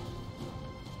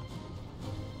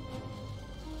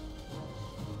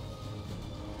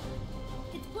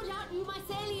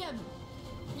 them.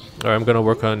 Alright, I'm gonna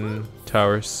work on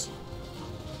towers.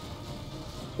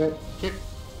 Okay.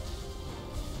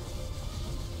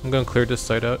 I'm gonna clear this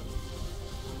side out.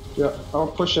 Yeah, I'll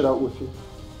push it out with you.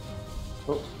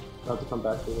 Oh, I have to come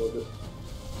back a little bit.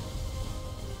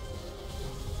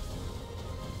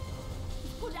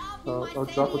 Put out I'll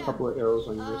drop a couple of arrows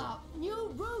on yours.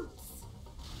 New routes.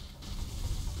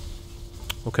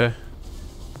 Okay.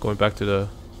 Going back to the...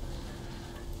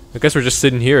 I guess we're just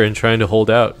sitting here and trying to hold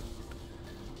out.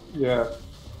 Yeah,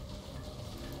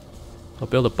 I'll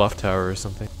build a buff tower or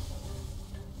something.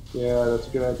 yeah, that's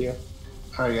a good idea.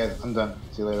 Alright guys, I'm done.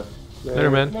 See you later. Yeah,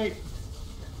 Later, man.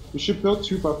 we should build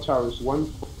 2 buff towers, one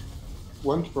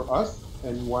for us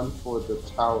and one for the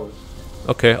tower.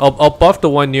 Okay, I'll buff the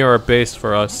one near our base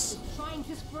for us. Trying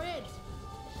to spread.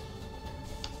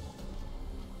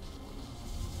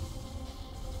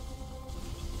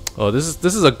 Oh, this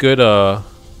is a good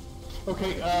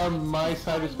Okay, my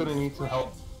side is gonna need some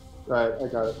help. Right, I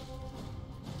got it.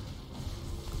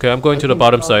 Okay, I'm going to the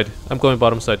bottom side. I'm going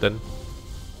bottom side then.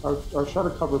 I'll try to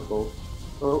cover both.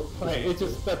 Oh, Okay, it's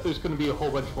just that there's gonna be a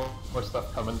whole bunch more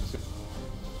stuff coming.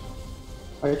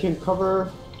 I can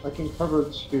cover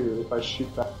 2 if I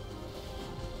shoot back.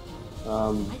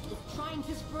 Trying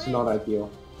to spread. It's not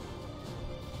ideal.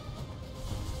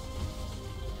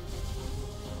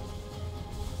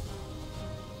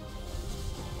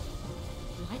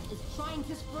 Blight is trying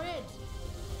to spread.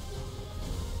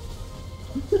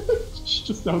 She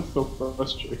just sounds so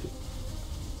frustrated.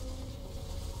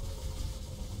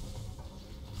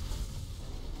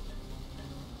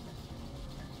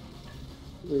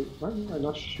 Wait, why am I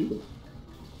not shooting?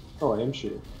 Oh, I am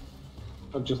shooting.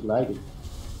 I'm just lagging.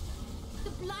 The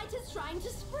blight is trying to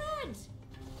spread.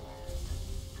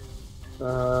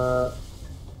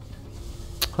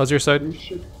 How's your side? You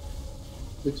should.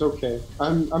 It's okay.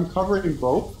 I'm covering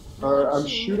both. I'm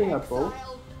shooting at both.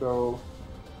 So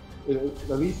at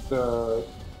least the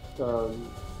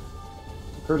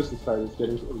Curtis's side is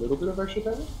getting a little bit of extra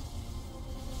damage,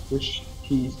 which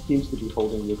he seems to be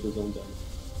holding with his own damage.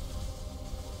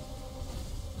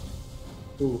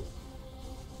 Ooh.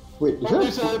 Wait,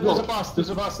 is There's a boss. There's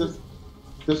a boss.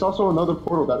 There's also another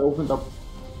portal that opened up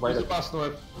right There's a at boss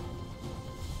north.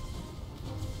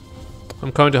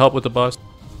 I'm coming to help with the boss.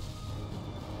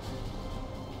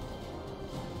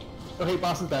 Oh hey,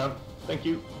 boss is down. Thank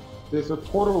you. There's a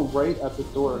portal right at the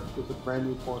door. There's a brand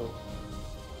new portal.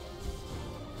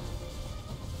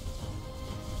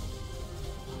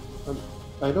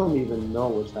 I don't even know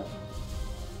what's happening.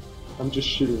 I'm just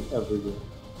shooting everywhere.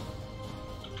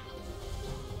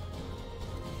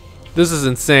 This is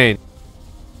insane.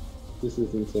 This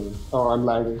is insane. Oh, I'm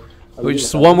lagging. Wait,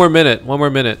 just one more minute. One more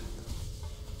minute.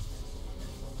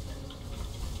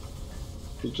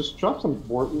 You just drop some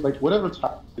board, like whatever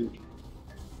type you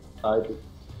type it.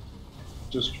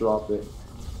 Just drop it.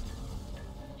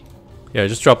 Yeah,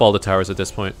 just drop all the towers at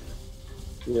this point.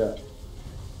 Yeah.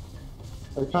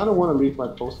 I kind of want to leave my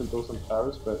post and build some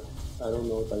towers, but I don't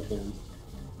know if I can.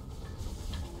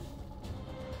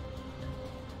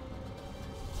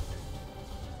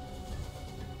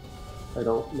 I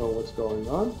don't know what's going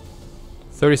on.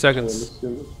 30 I'm seconds.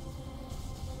 assuming.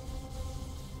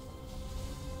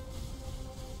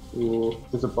 Ooh,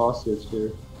 there's a boss hitch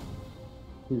here.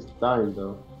 He's dying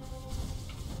though.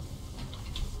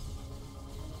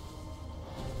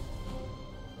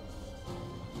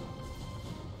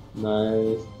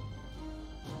 Nice.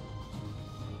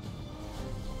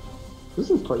 This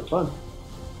is quite fun.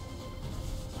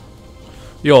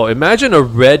 Yo, imagine a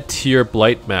red tier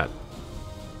Blight map.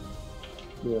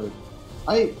 Yeah.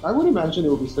 I would imagine it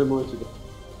would be similar to the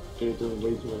they're doing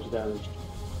way too much damage.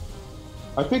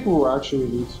 I think we will actually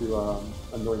need to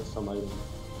anoint some items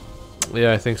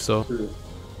Yeah, I think so. to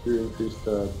increase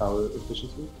the tower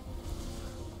efficiency.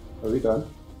 Are we done?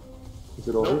 Is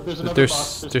it over? Nope, there's another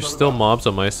boss. There's another still boss. mobs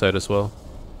on my side as well.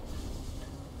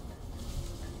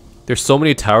 There's so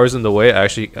many towers in the way, I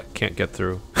actually can't get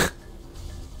through.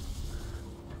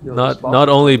 Yo, this Not boss not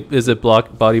only is it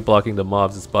body blocking the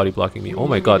mobs, it's body blocking me. Oh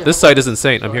my god, this side is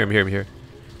insane. I'm here, I'm here, I'm here.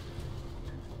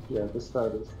 Yeah, this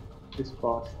side is this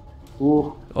boss.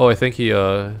 Ooh, Oh, I think he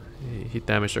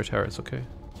damaged our tower. It's okay.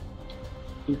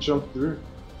 he jumped through.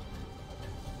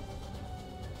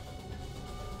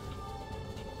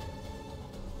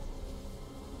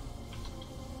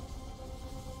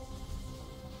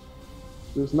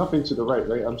 There's nothing to the right?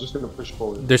 I'm just gonna push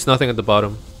forward. There's nothing at the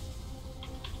bottom.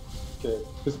 Okay,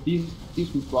 because these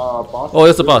bosses. Oh,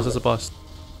 it's a boss. It's a boss.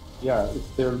 Yeah,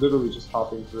 they're literally just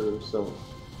hopping through. So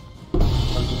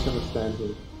I'm just gonna stand here.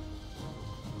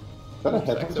 Is that a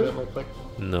headhunter? Accidentally clicked.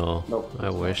 No, Nope. I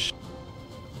wish.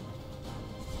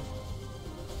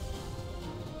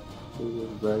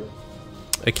 Right.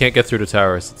 I can't get through the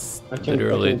towers. It's I can't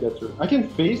literally. get through. I can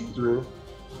phase through,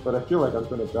 but I feel like I'm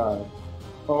gonna die.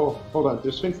 Oh, hold on.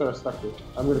 There's things that are stuck here.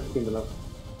 I'm gonna clean them up.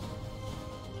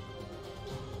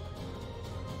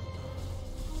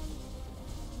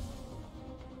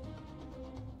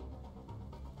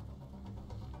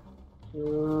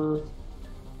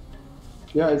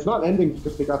 Yeah, it's not ending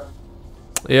because they got.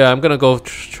 Yeah, I'm gonna go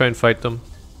try and fight them.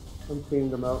 I'm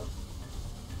cleaning them out.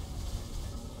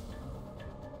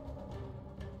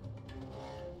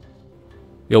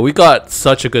 Yo, we got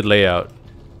such a good layout.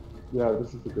 Yeah, this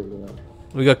is a good layout.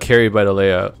 We got carried by the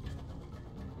layout.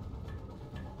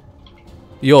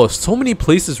 Yo, so many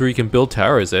places where you can build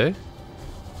towers, eh?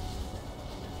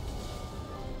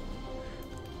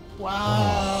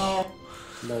 Wow.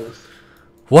 Nice.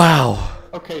 Wow.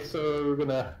 Okay, so we're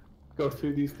gonna go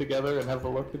through these together and have a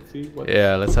look and see what.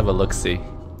 Yeah, let's have a look-see.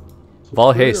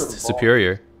 Vol haste, Vol-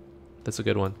 superior. That's a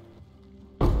good one.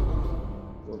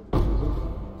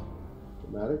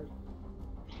 Dramatic.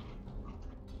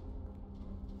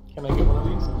 Can I get one of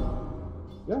these?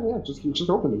 Yeah, just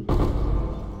open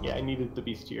them. Yeah, I needed the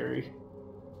bestiary.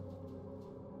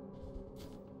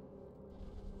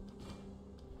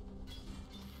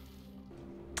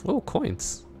 Oh,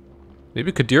 coins.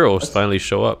 Maybe Kadira will finally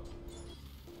show up.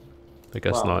 I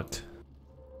guess Wow. not.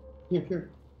 Here.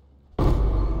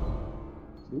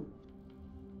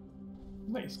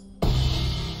 Nice.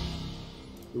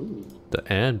 Ooh. The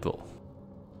anvil.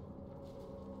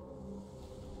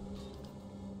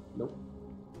 Nope.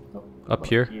 Oh, Up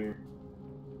here.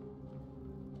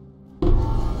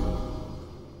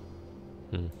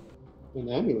 An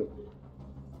amulet.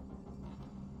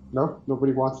 No,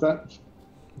 nobody wants that.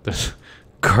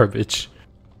 Garbage.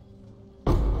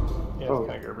 Yeah, Oh. it's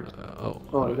kind of garbage.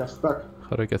 Oh, I got stuck.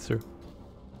 How do I get through?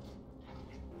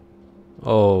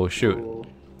 Oh shoot. Oh,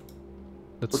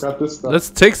 Let's forgot this stuff. let's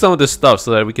take some of this stuff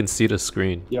so that we can see the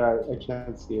screen. Yeah, I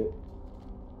can't see it.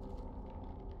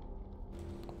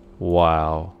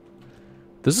 Wow.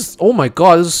 This is, oh my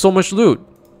god, this is so much loot.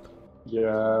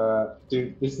 Yeah,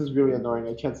 dude, this is really annoying.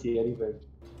 I can't see anything.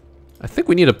 I think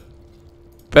we need a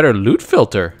better loot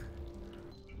filter.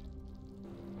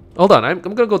 Hold on, I'm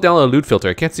gonna go download a loot filter.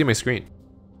 I can't see my screen.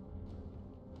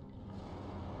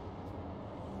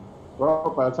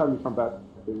 Well, by the time you come back,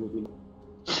 it will be.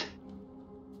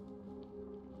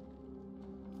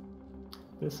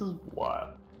 This is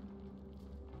wild.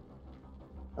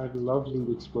 I love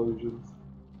loot explosions.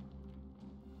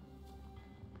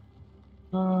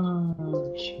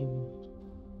 Okay.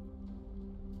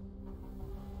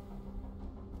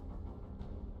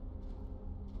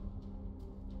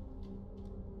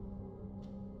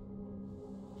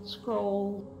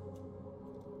 Scroll.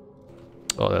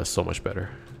 Oh, that's so much better.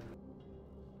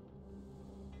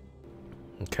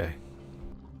 Okay.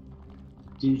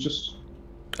 Do you just?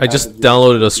 I just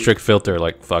downloaded a strict filter,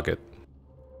 like fuck it.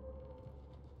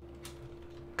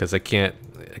 Cause I can't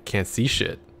see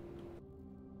shit.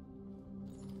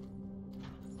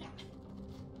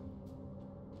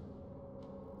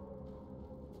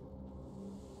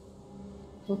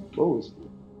 What bow is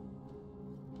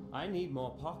I need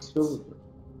more pockets. silver?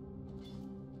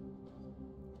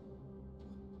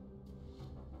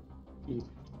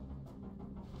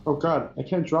 Oh god, I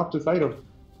can't drop this item.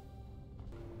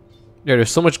 Yeah,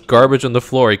 there's so much garbage on the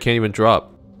floor, I can't even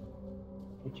drop.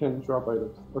 I can't drop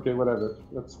items. Okay, whatever.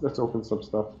 Let's open some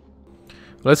stuff.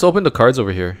 Let's open the cards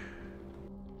over here.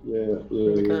 Yeah.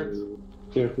 the cards?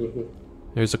 Here.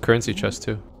 There's a currency chest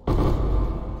too.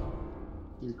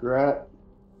 Regret.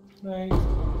 Nice.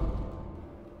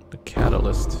 The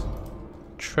catalyst.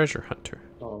 Treasure hunter.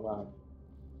 Oh wow.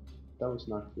 That was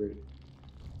not great.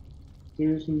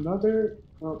 There's another.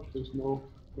 Oh, there's no.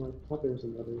 Oh, I thought there was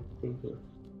another thing here.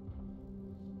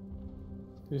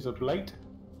 There's a blight.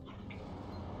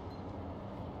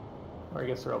 Or I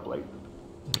guess they're all blight.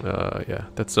 Yeah,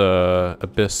 that's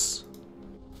abyss.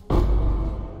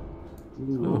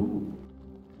 Ooh.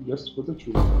 Yes, for the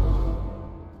tree.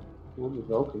 Oh, you're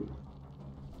welcome.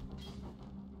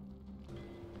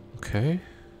 Okay,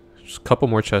 just a couple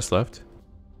more chests left.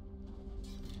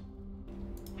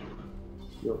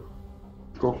 Yo,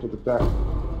 go for the back.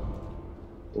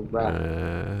 The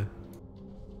rat.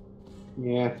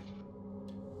 Yeah.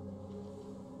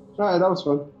 Alright, that was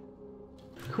fun.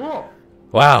 Cool.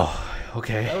 Wow.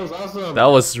 Okay. That was awesome. That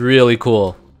was really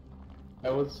cool.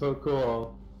 That was so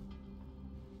cool.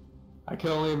 I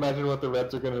can only imagine what the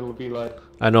reds are gonna be like.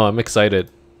 I know. I'm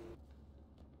excited.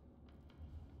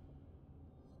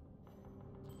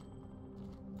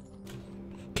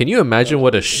 Can you imagine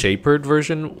what a shapered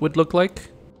version would look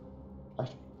like?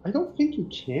 I don't think you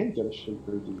can get a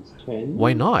shaper of these, can you?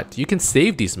 Why not? You can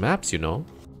save these maps, you know.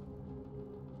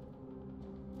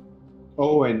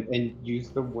 Oh, and use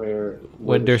them where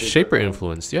When the they're shaper are.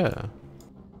 influenced, yeah.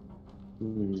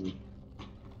 Hmm.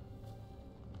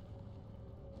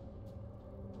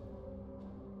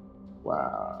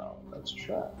 Wow, that's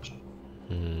trash.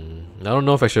 I don't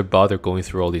know if I should bother going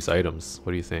through all these items.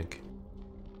 What do you think?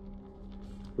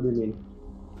 What do you mean?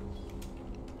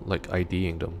 Like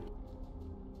IDing them.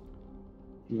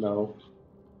 No.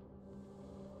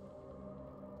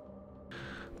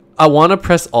 I want to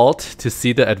press Alt to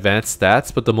see the advanced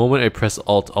stats, but the moment I press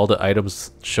Alt, all the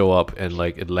items show up and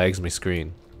like it lags my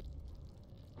screen.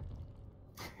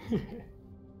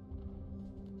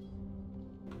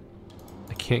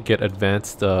 I can't get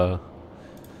advanced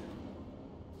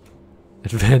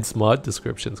advanced mod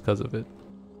descriptions because of it.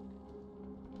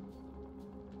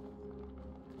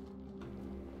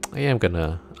 I am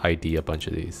gonna ID a bunch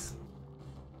of these.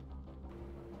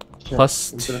 Yeah,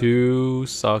 Plus I'm gonna- 2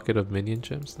 socket of minion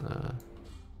gems? Nah.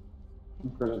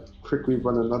 I'm gonna quickly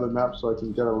run another map so I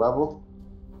can get a level.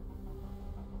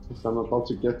 Since I'm about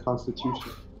to get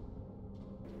Constitution.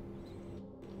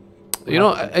 You know,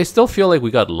 I still feel like we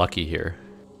got lucky here.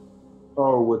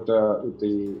 Oh, with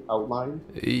the outline?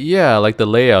 Yeah, like the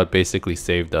layout basically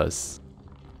saved us.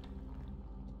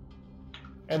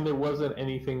 And there wasn't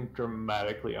anything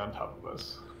dramatically on top of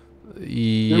us.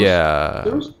 Yeah.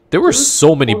 there There were was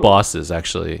so many portals. bosses,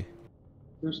 actually.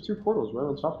 There's 2 portals right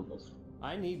on top of us.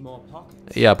 I need more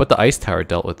pockets. Yeah, but the ice tower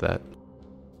dealt with that.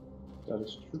 That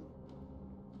is true.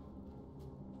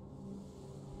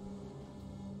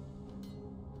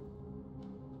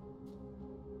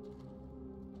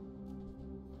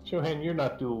 Shohan, you're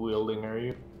not dual wielding, are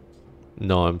you?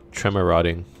 No, I'm tremor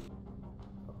rotting.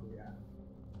 Oh, yeah.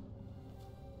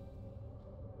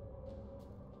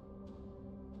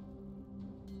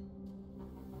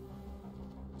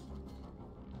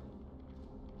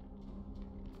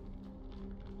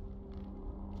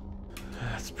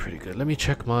 That's pretty good. Let me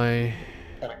check my...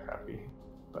 Kind of crappy,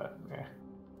 but yeah.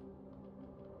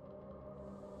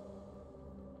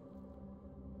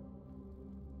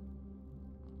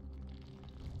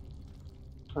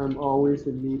 I'm always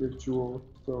in need of jewels,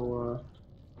 so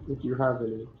if you have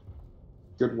any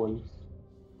good ones.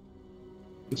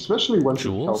 Especially ones with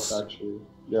Jewels? health, actually.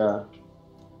 Yeah.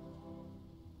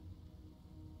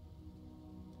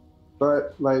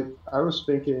 But, like, I was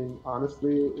thinking,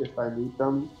 honestly, if I need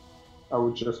them, I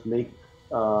would just make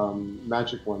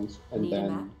magic ones and Need a map?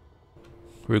 then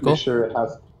Rugal? make sure it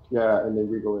has, yeah, and then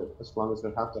wiggle it. As long as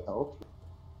it have the health,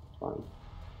 fine.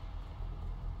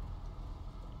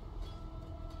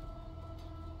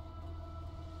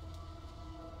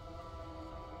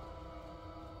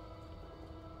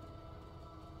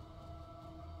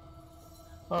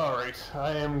 Alright,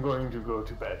 I am going to go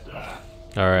to bed.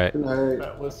 Alright. Good night.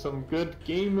 That was some good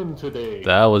gaming today.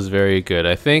 That was very good.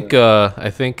 I think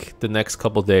the next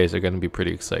couple days are gonna be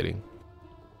pretty exciting.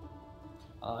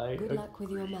 Good luck with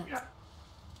your maps.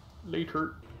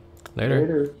 Later. Later.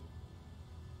 Later.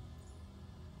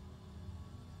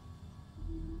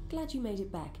 Glad you made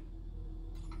it back.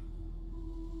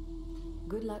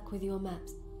 Good luck with your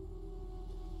maps.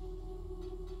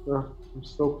 Oh, I'm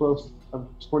so close. I'm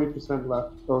 20%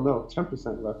 left. Oh no,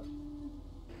 10% left.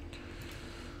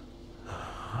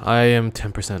 I am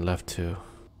 10% left too.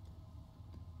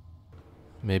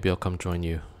 Maybe I'll come join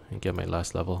you and get my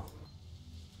last level.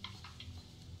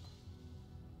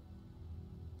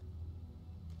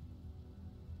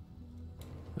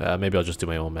 Maybe I'll just do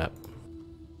my own map.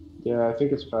 Yeah, I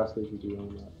think it's faster if you do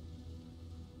on that.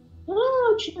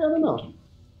 Actually, I don't know.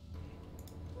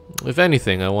 If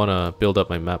anything, I want to build up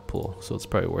my map pool, so it's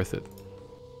probably worth it.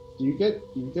 Do you get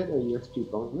an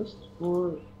EXP bonus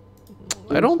for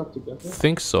I doing don't stuff together?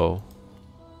 think so.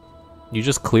 You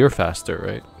just clear faster,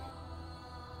 right?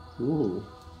 Ooh,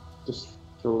 the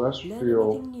Learn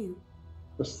celestial, anything new?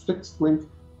 the 6th link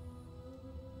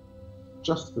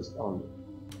justice armor.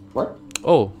 What?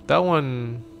 Oh, that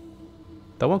one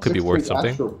could be Sixth worth link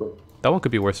something. astral book. That one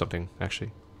could be worth something,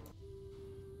 actually.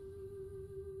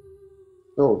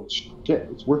 Oh shit!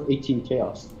 It's worth 18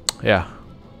 chaos. Yeah.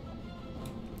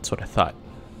 That's what I thought.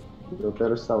 You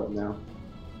better sell it now.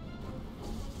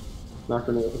 Not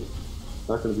gonna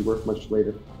be worth much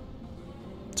later.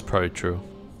 It's probably true.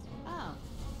 Oh,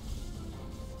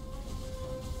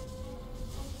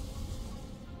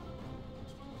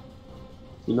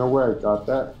 You know where I got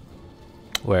that?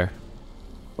 Where?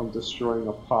 From destroying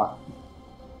a pot.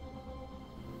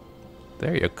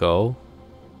 There you go.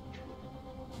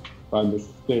 By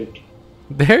mistake.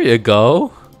 There you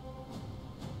go.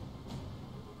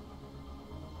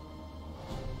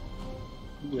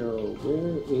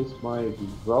 Where is my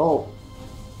Exalt?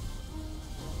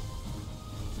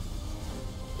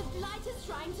 The blight is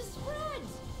trying to spread.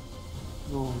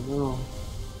 Oh no.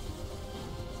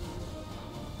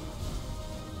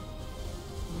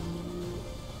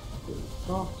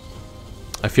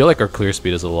 I feel like our clear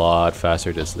speed is a lot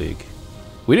faster this league.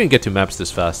 We didn't get to maps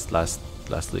this fast last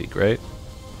league, right?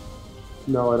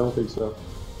 No, I don't think so.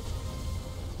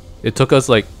 It took us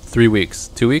like 3 weeks,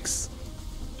 2 weeks.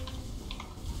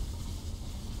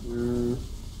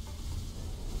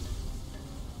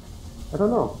 I don't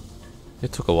know.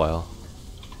 It took a while.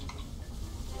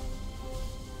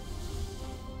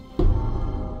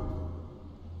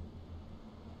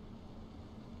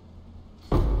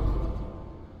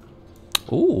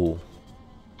 Ooh.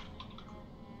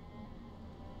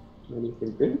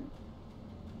 Anything good?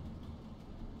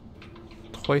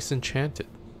 Twice enchanted.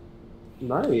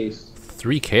 Nice.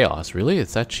 3 chaos, really?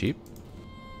 It's that cheap?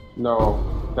 No,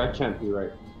 that can't be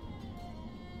right.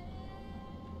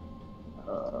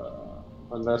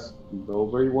 Unless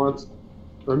nobody wants,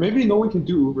 or maybe no one can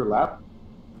do overlap.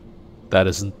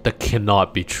 That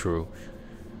cannot be true.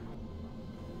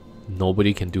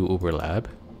 Nobody can do Uber Lab.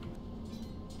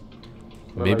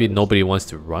 Well, Maybe like nobody wants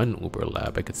to run Uber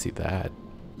Lab. I could see that.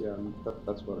 Yeah,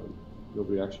 that's what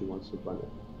nobody actually wants to run it.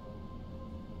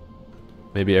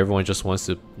 Maybe everyone just wants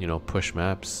to, you know, push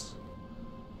maps.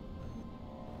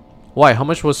 Why? How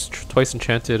much was Twice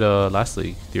Enchanted last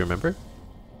league? Do you remember?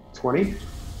 20?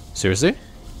 Seriously?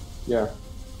 Yeah,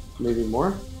 maybe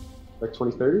more, like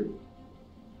 20, 30.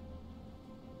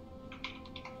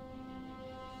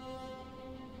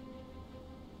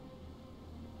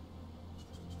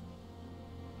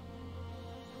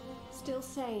 Still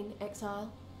sane,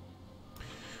 Exile.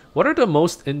 What are the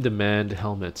most in-demand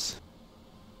helmets?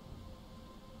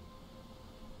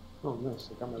 Oh, nice.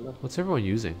 I got my left. What's everyone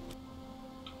using?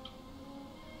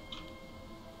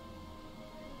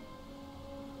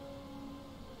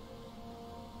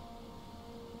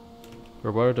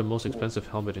 Or what are the most expensive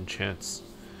helmet enchants?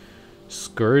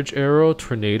 Scourge Arrow,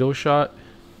 Tornado Shot,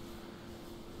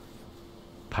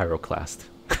 Pyroclast.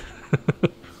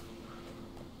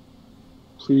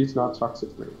 Please, not Toxic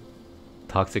Rain.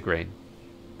 Toxic Rain.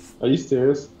 Are you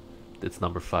serious? It's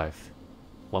number 5.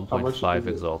 much 1.5 is it?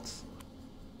 exalts.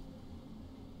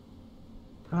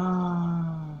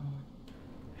 Ah.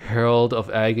 Herald of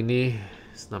Agony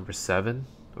is number 7.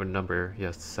 Or number,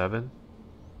 yes, 7.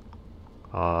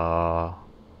 Huh.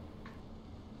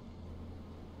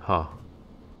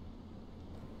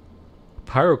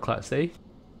 Pyroclast, eh?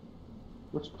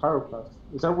 What's Pyroclast?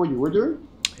 Is that what you were doing?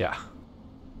 Yeah.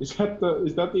 Is that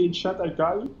the enchant I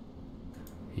got you?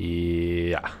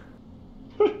 Yeah.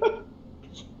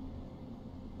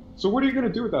 So what are you gonna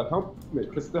do with that helmet?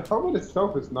 Because the helmet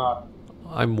itself is not.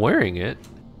 I'm wearing it.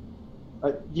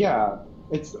 Yeah,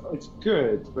 it's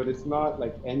good, but it's not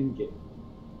like endgame.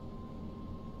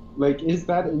 Like, is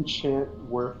that enchant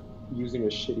worth using a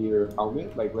shittier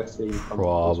helmet? Like, let's say you come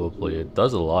closer Probably. to It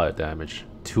does a lot of damage.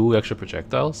 2 extra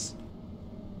projectiles?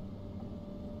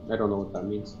 I don't know what that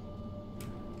means.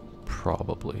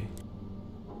 Probably.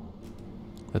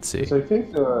 Let's see. Because I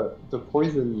think the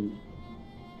poison,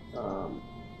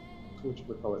 what you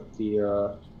would call it,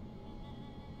 the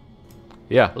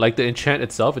Yeah, like the enchant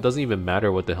itself, it doesn't even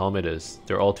matter what the helmet is.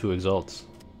 They're all 2 exalts.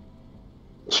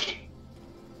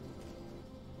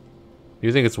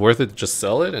 You think it's worth it to just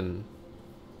sell it? And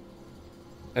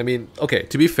I mean, okay,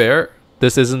 to be fair,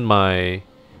 this isn't my...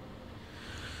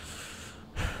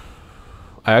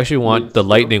 I actually want the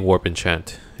lightning warp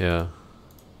enchant. Yeah.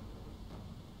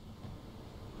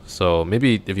 So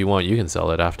maybe if you want, you can sell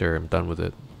it after I'm done with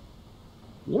it.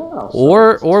 yeah.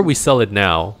 Or we sell it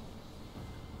now.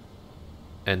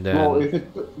 And then Well, if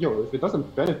it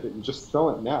doesn't benefit, you just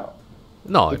sell it now.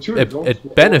 no, the 2 exalts will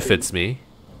it benefits me.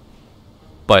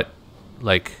 But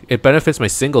like it benefits my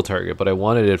single target, but I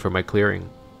wanted it for my clearing.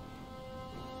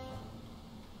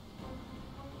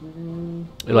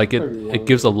 Like it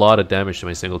gives a lot of damage to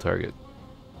my single target.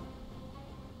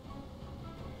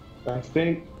 I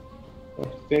think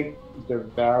the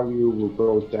value will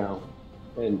go down,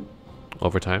 and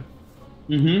Over time.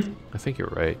 mm-hmm. I think you're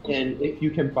right. And if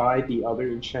you can buy the other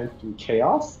enchant through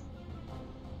chaos,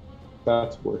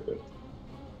 that's worth it.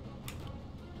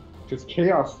 Because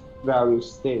chaos value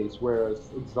stays, whereas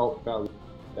exalt value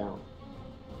down.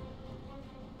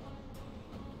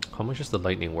 How much is the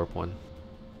lightning warp one?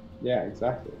 Yeah,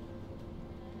 exactly.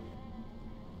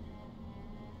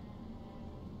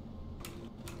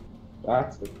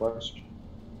 That's the question.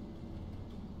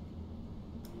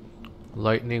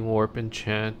 Lightning warp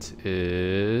enchant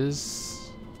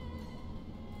is...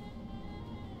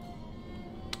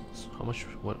 How much?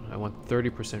 What? I want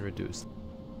 30% reduced.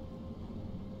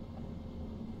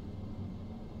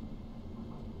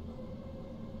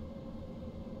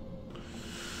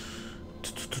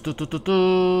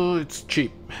 It's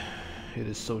cheap. It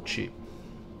is so cheap.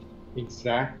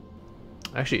 Exact.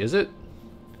 Actually, is it?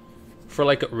 For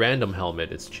like a random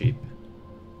helmet, it's cheap.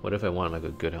 What if I want like a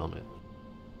good helmet?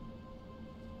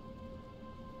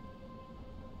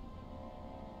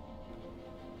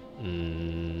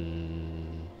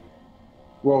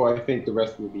 Well, I think the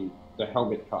rest would be the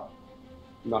helmet cost,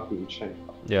 not the enchant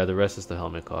cost. Yeah, the rest is the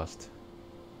helmet cost.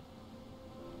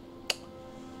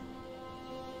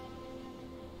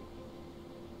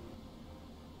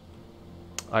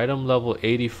 Item level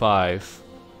 85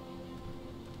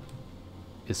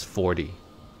 is 40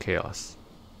 chaos.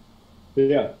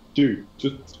 Yeah, dude,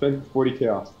 just spend 40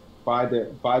 chaos. Buy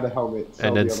the helmet.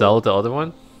 And then sell the other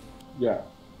one? Yeah.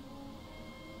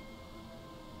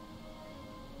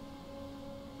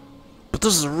 But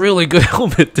this is a really good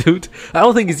helmet, dude. I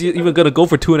don't think it's even gonna go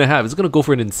for 2.5. It's gonna go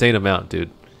for an insane amount, dude.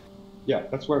 Yeah,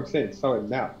 that's what I'm saying. Sell it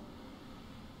now.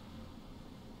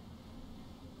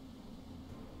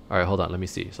 Alright, hold on, let me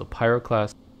see. So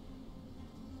Pyroclast.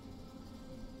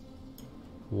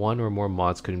 One or more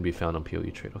mods couldn't be found on PoE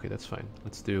trade. Okay, that's fine.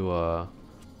 Let's do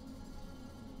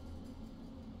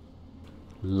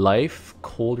Life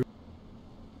Cold.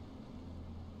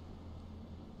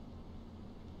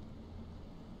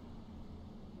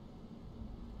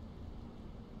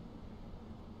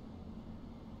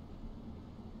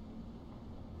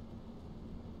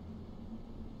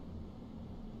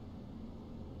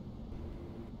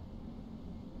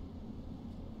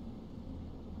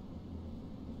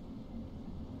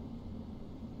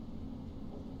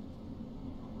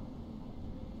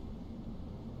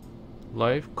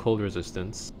 Life cold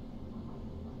resistance.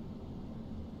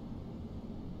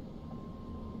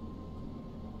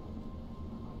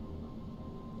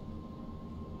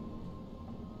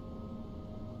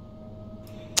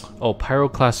 Oh,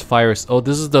 Pyroclast Fires. Oh,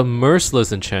 this is the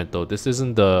Merciless enchant though. This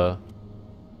isn't the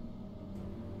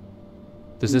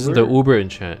Uber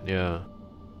enchant, yeah.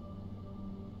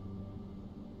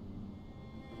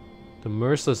 The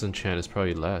Merciless enchant is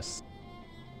probably less.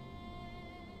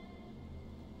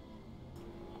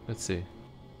 Let's see.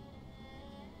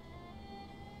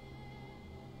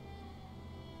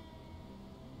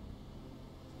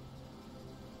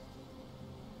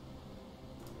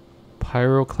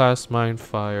 Pyroclast Mind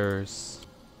Fires.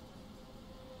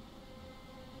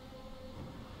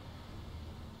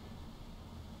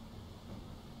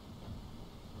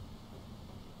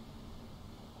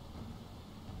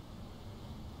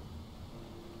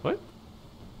 What?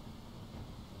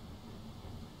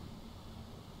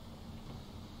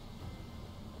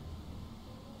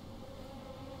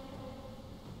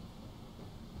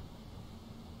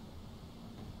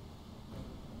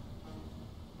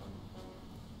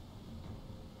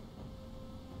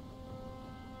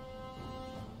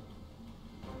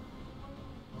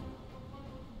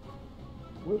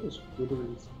 What is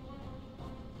Witherings?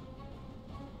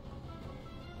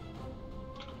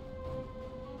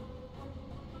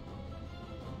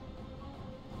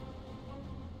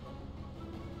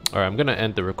 Alright, I'm gonna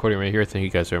end the recording right here. Thank you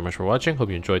guys very much for watching. Hope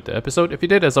you enjoyed the episode. If you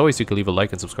did, as always, you can leave a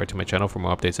like and subscribe to my channel for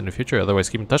more updates in the future. Otherwise,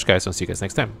 keep in touch, guys, and see you guys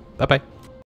next time. Bye-bye.